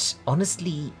 but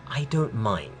honestly, I don't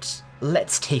mind.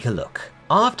 Let's take a look.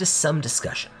 After some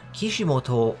discussion,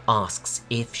 Kishimoto asks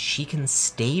if she can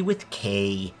stay with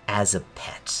Kei as a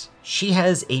pet. She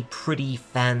has a pretty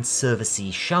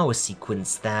fan-servicey shower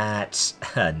sequence that,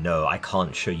 no, I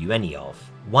can't show you any of,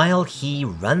 while he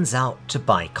runs out to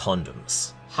buy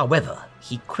condoms. However,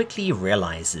 he quickly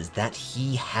realizes that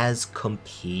he has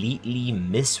completely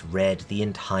misread the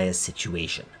entire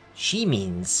situation. She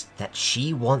means that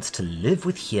she wants to live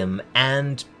with him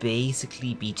and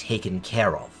basically be taken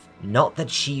care of, not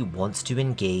that she wants to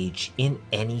engage in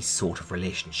any sort of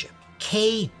relationship.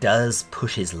 Kei does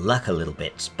push his luck a little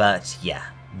bit, but yeah,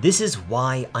 this is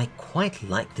why I quite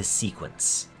like this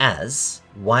sequence, as,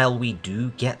 while we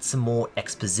do get some more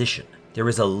exposition, there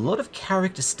is a lot of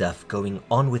character stuff going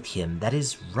on with him that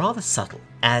is rather subtle.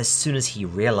 As soon as he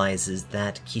realizes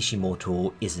that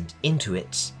Kishimoto isn't into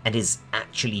it, and is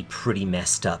actually pretty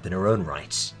messed up in her own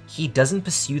right, he doesn't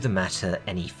pursue the matter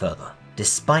any further,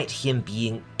 despite him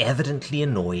being evidently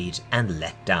annoyed and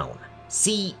let down.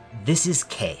 See, this is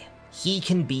Kei. He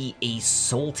can be a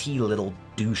salty little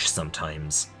douche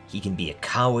sometimes. He can be a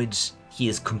coward, he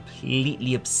is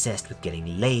completely obsessed with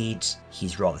getting laid,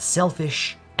 he's rather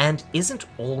selfish, and isn't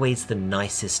always the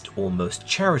nicest or most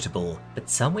charitable, but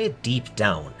somewhere deep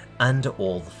down, under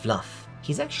all the fluff,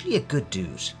 he's actually a good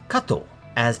dude. Kato,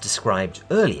 as described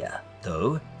earlier,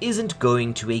 though, isn't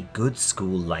going to a good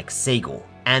school like Seigo.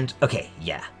 And okay,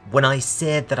 yeah, when I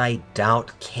said that I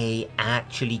doubt Kei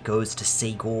actually goes to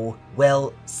Seigo,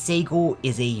 well, Seigo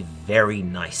is a very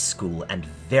nice school and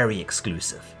very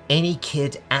exclusive. Any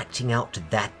kid acting out to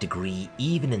that degree,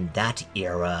 even in that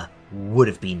era, would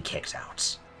have been kicked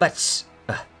out. But,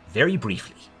 very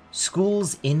briefly,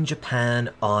 schools in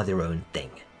Japan are their own thing.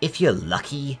 If you're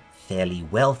lucky, fairly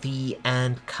wealthy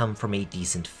and come from a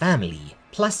decent family,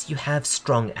 plus you have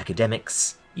strong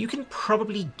academics, you can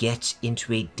probably get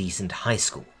into a decent high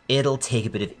school. It'll take a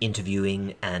bit of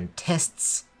interviewing and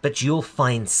tests, but you'll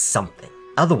find something.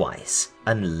 Otherwise,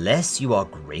 unless you are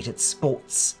great at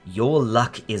sports, your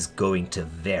luck is going to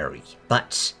vary.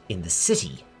 But in the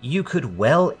city, you could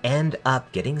well end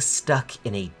up getting stuck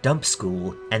in a dump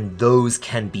school, and those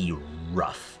can be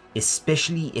rough,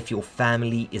 especially if your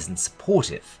family isn't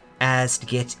supportive. As to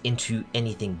get into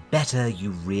anything better, you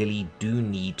really do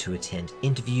need to attend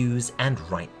interviews and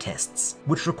write tests,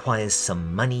 which requires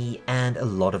some money and a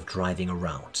lot of driving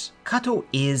around. Kato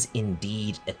is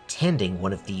indeed attending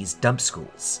one of these dump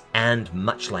schools, and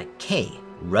much like Kei,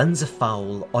 runs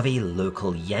afoul of a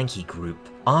local Yanki group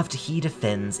after he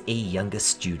defends a younger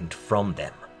student from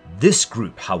them. This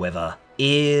group, however,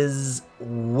 is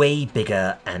way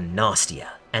bigger and nastier,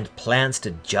 and plans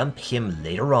to jump him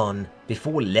later on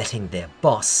before letting their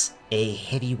boss, a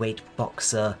heavyweight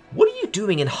boxer, what are you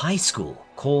doing in high school,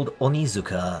 called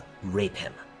Onizuka, rape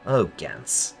him. Oh,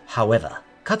 Gantz. However,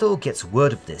 Kato gets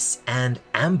word of this and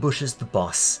ambushes the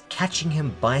boss, catching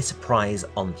him by surprise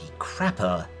on the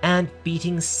crapper and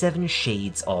beating 7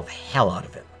 shades of hell out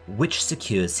of him, which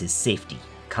secures his safety.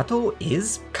 Kato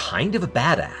is kind of a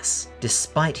badass,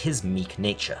 despite his meek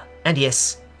nature. And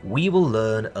yes, we will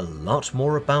learn a lot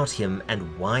more about him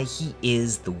and why he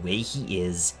is the way he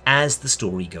is as the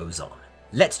story goes on.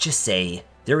 Let's just say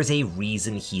there is a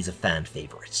reason he's a fan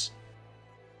favorite.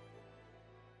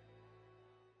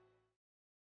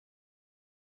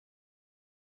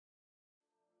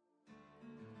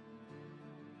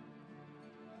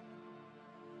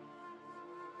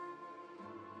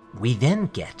 We then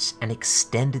get an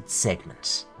extended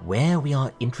segment where we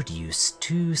are introduced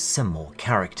to some more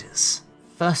characters.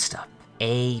 First up,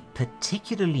 a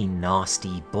particularly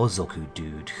nasty Bozoku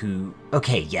dude who...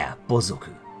 Okay, yeah,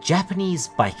 Bozoku. Japanese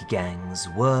biker gangs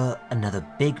were another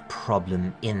big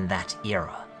problem in that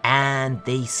era, and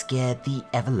they scared the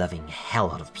ever-loving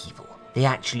hell out of people. They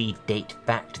actually date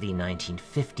back to the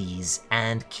 1950s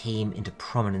and came into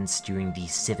prominence during the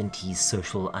 70s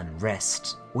social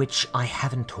unrest, which I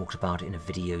haven't talked about in a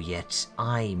video yet.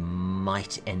 I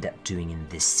might end up doing in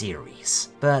this series,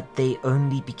 but they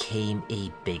only became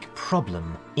a big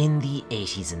problem in the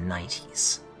 80s and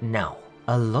 90s. Now,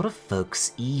 a lot of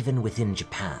folks, even within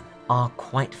Japan, are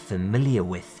quite familiar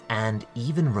with and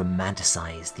even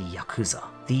romanticize the Yakuza,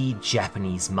 the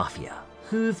Japanese mafia,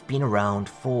 who've been around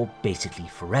for basically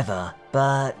forever,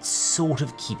 but sort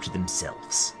of keep to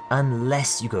themselves,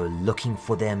 unless you go looking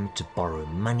for them to borrow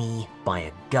money, buy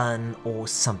a gun, or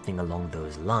something along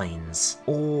those lines,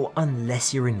 or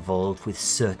unless you're involved with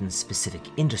certain specific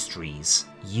industries,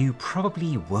 you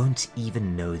probably won't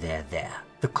even know they're there.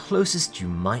 The closest you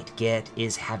might get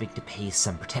is having to pay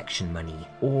some protection money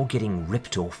or getting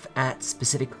ripped off at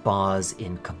specific bars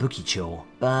in Kabukicho,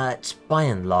 but by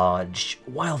and large,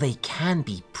 while they can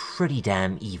be pretty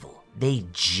damn evil, they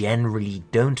generally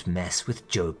don't mess with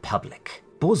Joe Public.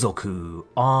 Bozoku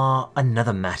are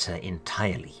another matter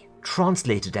entirely,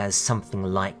 translated as something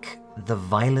like the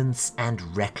violence and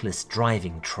reckless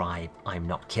driving tribe. I'm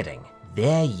not kidding.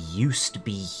 There used to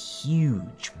be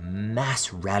huge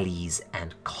mass rallies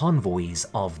and convoys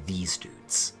of these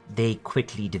dudes. They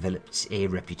quickly developed a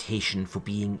reputation for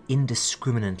being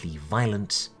indiscriminately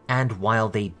violent, and while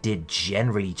they did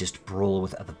generally just brawl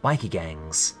with other biker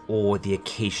gangs, or the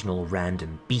occasional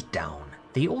random beatdown,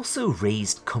 they also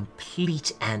raised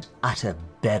complete and utter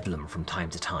bedlam from time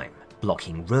to time,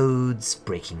 blocking roads,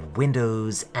 breaking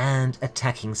windows, and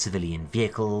attacking civilian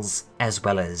vehicles, as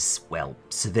well as, well,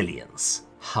 civilians.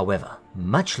 However,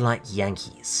 much like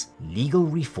Yankees, legal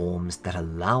reforms that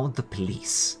allowed the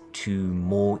police to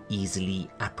more easily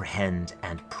apprehend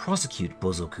and prosecute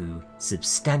Bozoku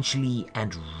substantially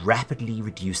and rapidly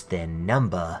reduced their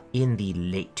number in the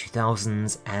late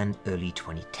 2000s and early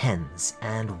 2010s,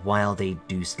 and while they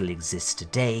do still exist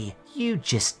today, you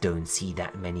just don't see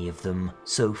that many of them,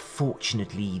 so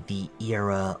fortunately the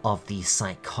era of the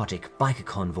psychotic biker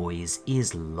convoys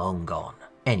is long gone.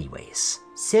 Anyways,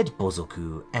 said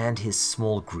Bozoku and his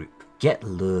small group get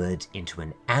lured into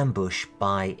an ambush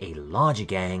by a larger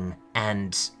gang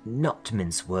and, not to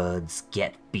mince words,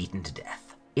 get beaten to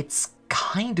death. It's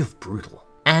kind of brutal.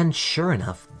 And sure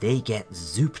enough, they get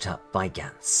zooped up by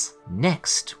Gantz.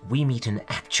 Next, we meet an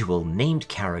actual named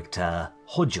character,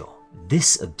 Hojo.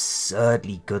 This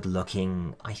absurdly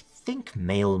good-looking, I think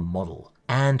male model,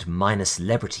 and minor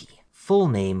celebrity, full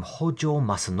name Hojo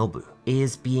Masanobu,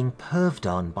 is being perved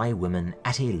on by women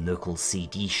at a local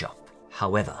CD shop.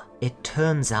 However, it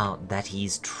turns out that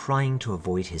he's trying to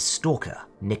avoid his stalker,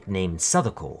 nicknamed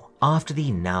Sadako, after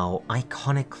the now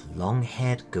iconic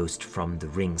long-haired ghost from the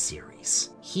Ring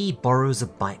series. He borrows a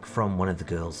bike from one of the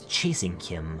girls chasing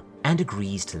him and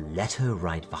agrees to let her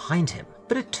ride behind him,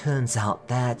 but it turns out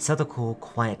that Sadako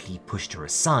quietly pushed her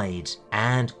aside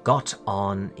and got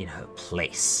on in her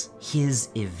place. His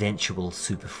eventual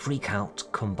super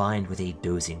freakout, combined with a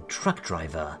dozing truck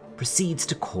driver, proceeds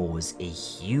to cause a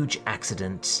huge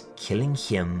accident, killing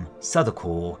him,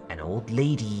 Sadako, an old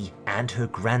lady, and her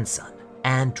grandson,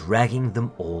 and dragging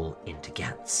them all into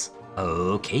Gantz.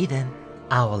 Okay then.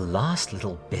 Our last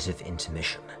little bit of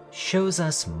intermission shows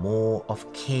us more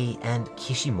of Kei and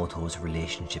Kishimoto's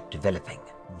relationship developing.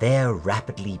 They're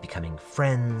rapidly becoming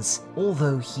friends,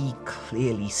 although he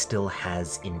clearly still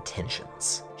has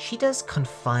intentions. She does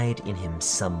confide in him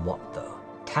somewhat though,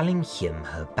 telling him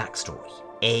her backstory,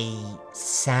 a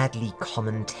sadly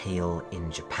common tale in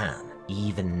Japan,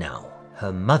 even now.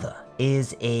 Her mother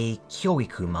is a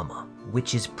kyoiku mama,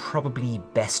 which is probably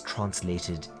best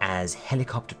translated as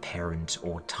helicopter parent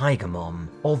or tiger mom,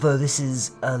 although this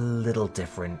is a little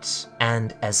different,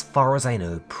 and as far as I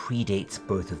know predates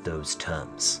both of those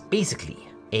terms. Basically,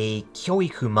 a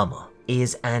kyoiku mama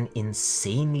is an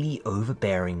insanely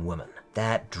overbearing woman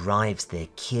that drives their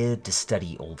kid to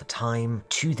study all the time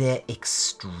to their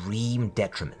extreme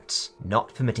detriment,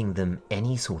 not permitting them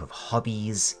any sort of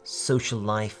hobbies, social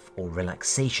life, or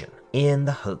relaxation, in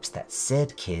the hopes that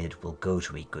said kid will go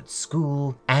to a good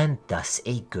school and thus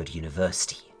a good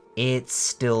university. It's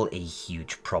still a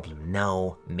huge problem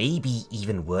now, maybe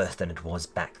even worse than it was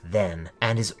back then,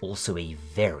 and is also a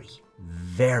very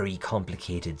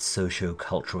complicated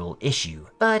socio-cultural issue,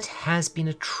 but has been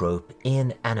a trope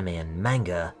in anime and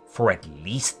manga for at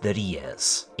least 30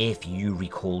 years. If you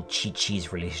recall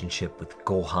Chi-Chi's relationship with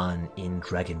Gohan in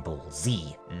Dragon Ball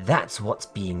Z, that's what's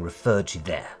being referred to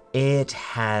there. It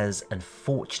has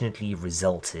unfortunately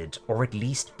resulted, or at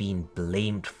least been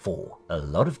blamed for, a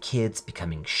lot of kids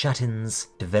becoming shut-ins,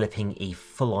 developing a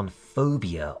full-on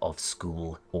phobia of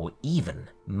school, or even,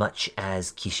 much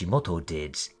as Kishimoto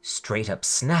did, straight up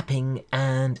snapping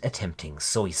and attempting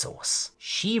soy sauce.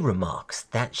 She remarks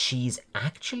that she's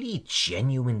actually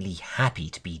genuinely happy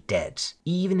to be dead,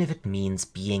 even if it means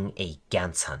being a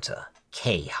Gantz hunter.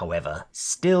 Kei, however,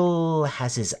 still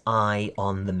has his eye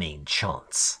on the main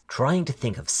chance, trying to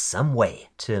think of some way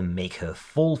to make her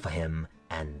fall for him,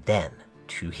 and then,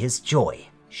 to his joy,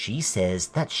 she says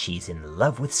that she's in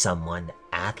love with someone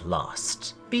at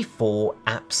last, before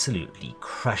absolutely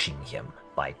crushing him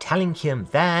by telling him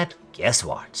that, guess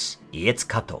what, it's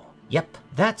Kato. Yep,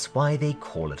 that's why they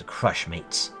call it a crush,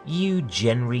 mate. You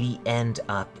generally end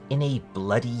up in a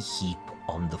bloody heap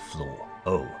on the floor.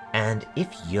 Oh, and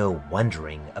if you're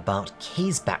wondering about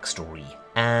Kei's backstory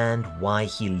and why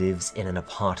he lives in an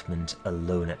apartment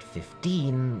alone at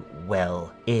 15,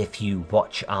 well, if you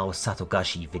watch our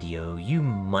Satogashi video, you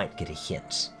might get a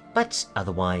hint. But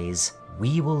otherwise,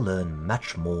 we will learn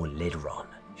much more later on.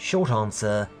 Short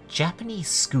answer, Japanese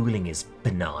schooling is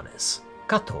bananas.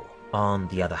 Kato, on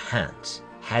the other hand,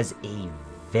 has a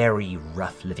very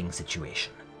rough living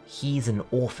situation. He's an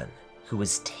orphan who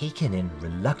was taken in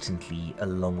reluctantly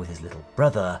along with his little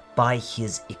brother by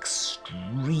his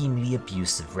extremely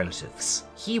abusive relatives.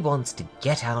 He wants to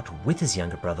get out with his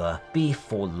younger brother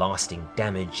before lasting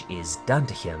damage is done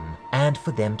to him and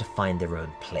for them to find their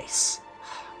own place.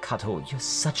 Kato, you're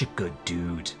such a good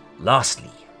dude.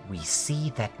 Lastly, we see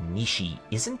that Nishi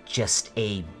isn't just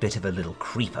a bit of a little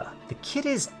creeper. The kid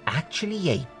is actually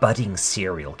a budding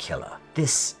serial killer.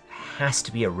 This has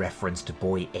to be a reference to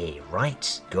Boy A,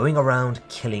 right? Going around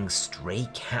killing stray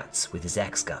cats with his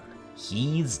X-gun.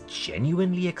 He's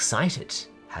genuinely excited,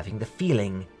 having the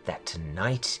feeling that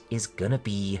tonight is gonna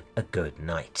be a good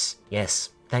night. Yes,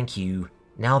 thank you.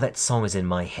 Now that song is in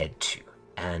my head too.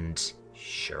 And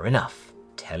sure enough,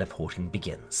 teleporting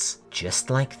begins. Just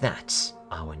like that,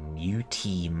 our new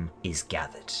team is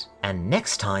gathered. And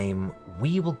next time,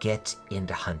 we will get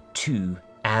into Hunt 2,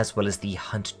 as well as the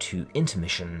Hunt 2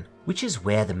 intermission, which is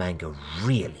where the manga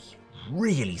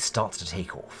really starts to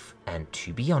take off. And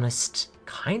to be honest,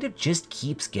 kind of just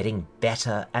keeps getting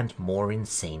better and more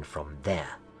insane from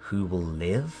there. Who will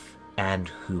live and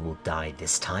who will die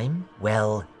this time?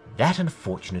 Well, that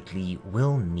unfortunately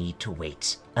will need to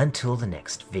wait until the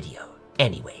next video.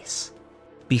 Anyways,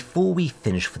 before we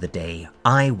finish for the day,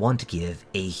 I want to give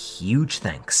a huge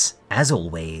thanks, as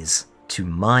always, to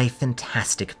my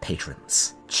fantastic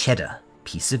patrons: Cheddar,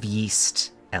 Piece of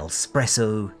Yeast,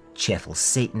 Elspresso, Cheerful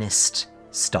Satanist,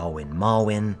 Starwin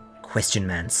Marwin, Question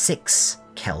Man 6,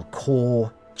 Kel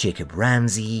Core, Jacob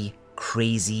Ramsey,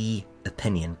 Crazy,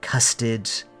 Opinion Custard,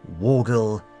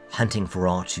 Wargle, Hunting for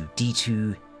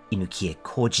R2-D2, Inukie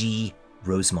Koji,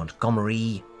 Rose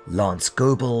Montgomery, Lance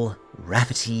Goebel,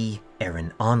 Rafferty,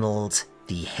 Erin Arnold,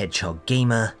 The Hedgehog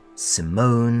Gamer,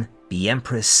 Simone, The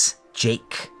Empress,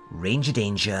 Jake, Ranger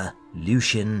Danger,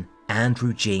 Lucian,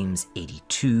 Andrew James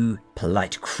 82,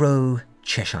 Polite Crow,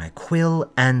 Cheshire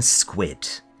Quill, and Squid.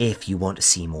 If you want to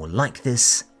see more like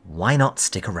this, why not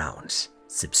stick around?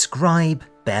 Subscribe,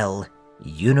 bell,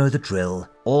 you know the drill,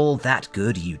 all that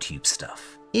good YouTube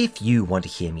stuff. If you want to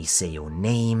hear me say your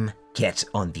name, get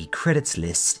on the credits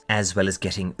list, as well as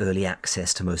getting early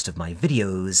access to most of my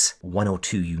videos, 1 or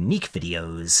 2 unique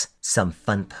videos, some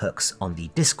fun perks on the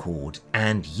Discord,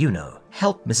 and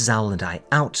help Mrs. Owl and I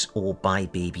out or buy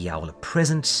Baby Owl a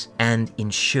present, and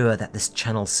ensure that this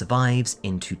channel survives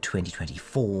into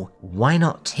 2024, why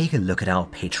not take a look at our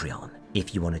Patreon?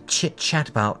 If you want to chit-chat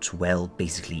about, well,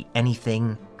 basically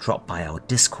anything, drop by our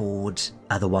Discord.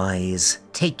 Otherwise,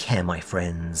 take care, my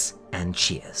friends, and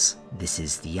cheers. This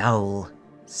is the Owl,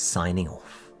 signing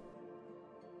off.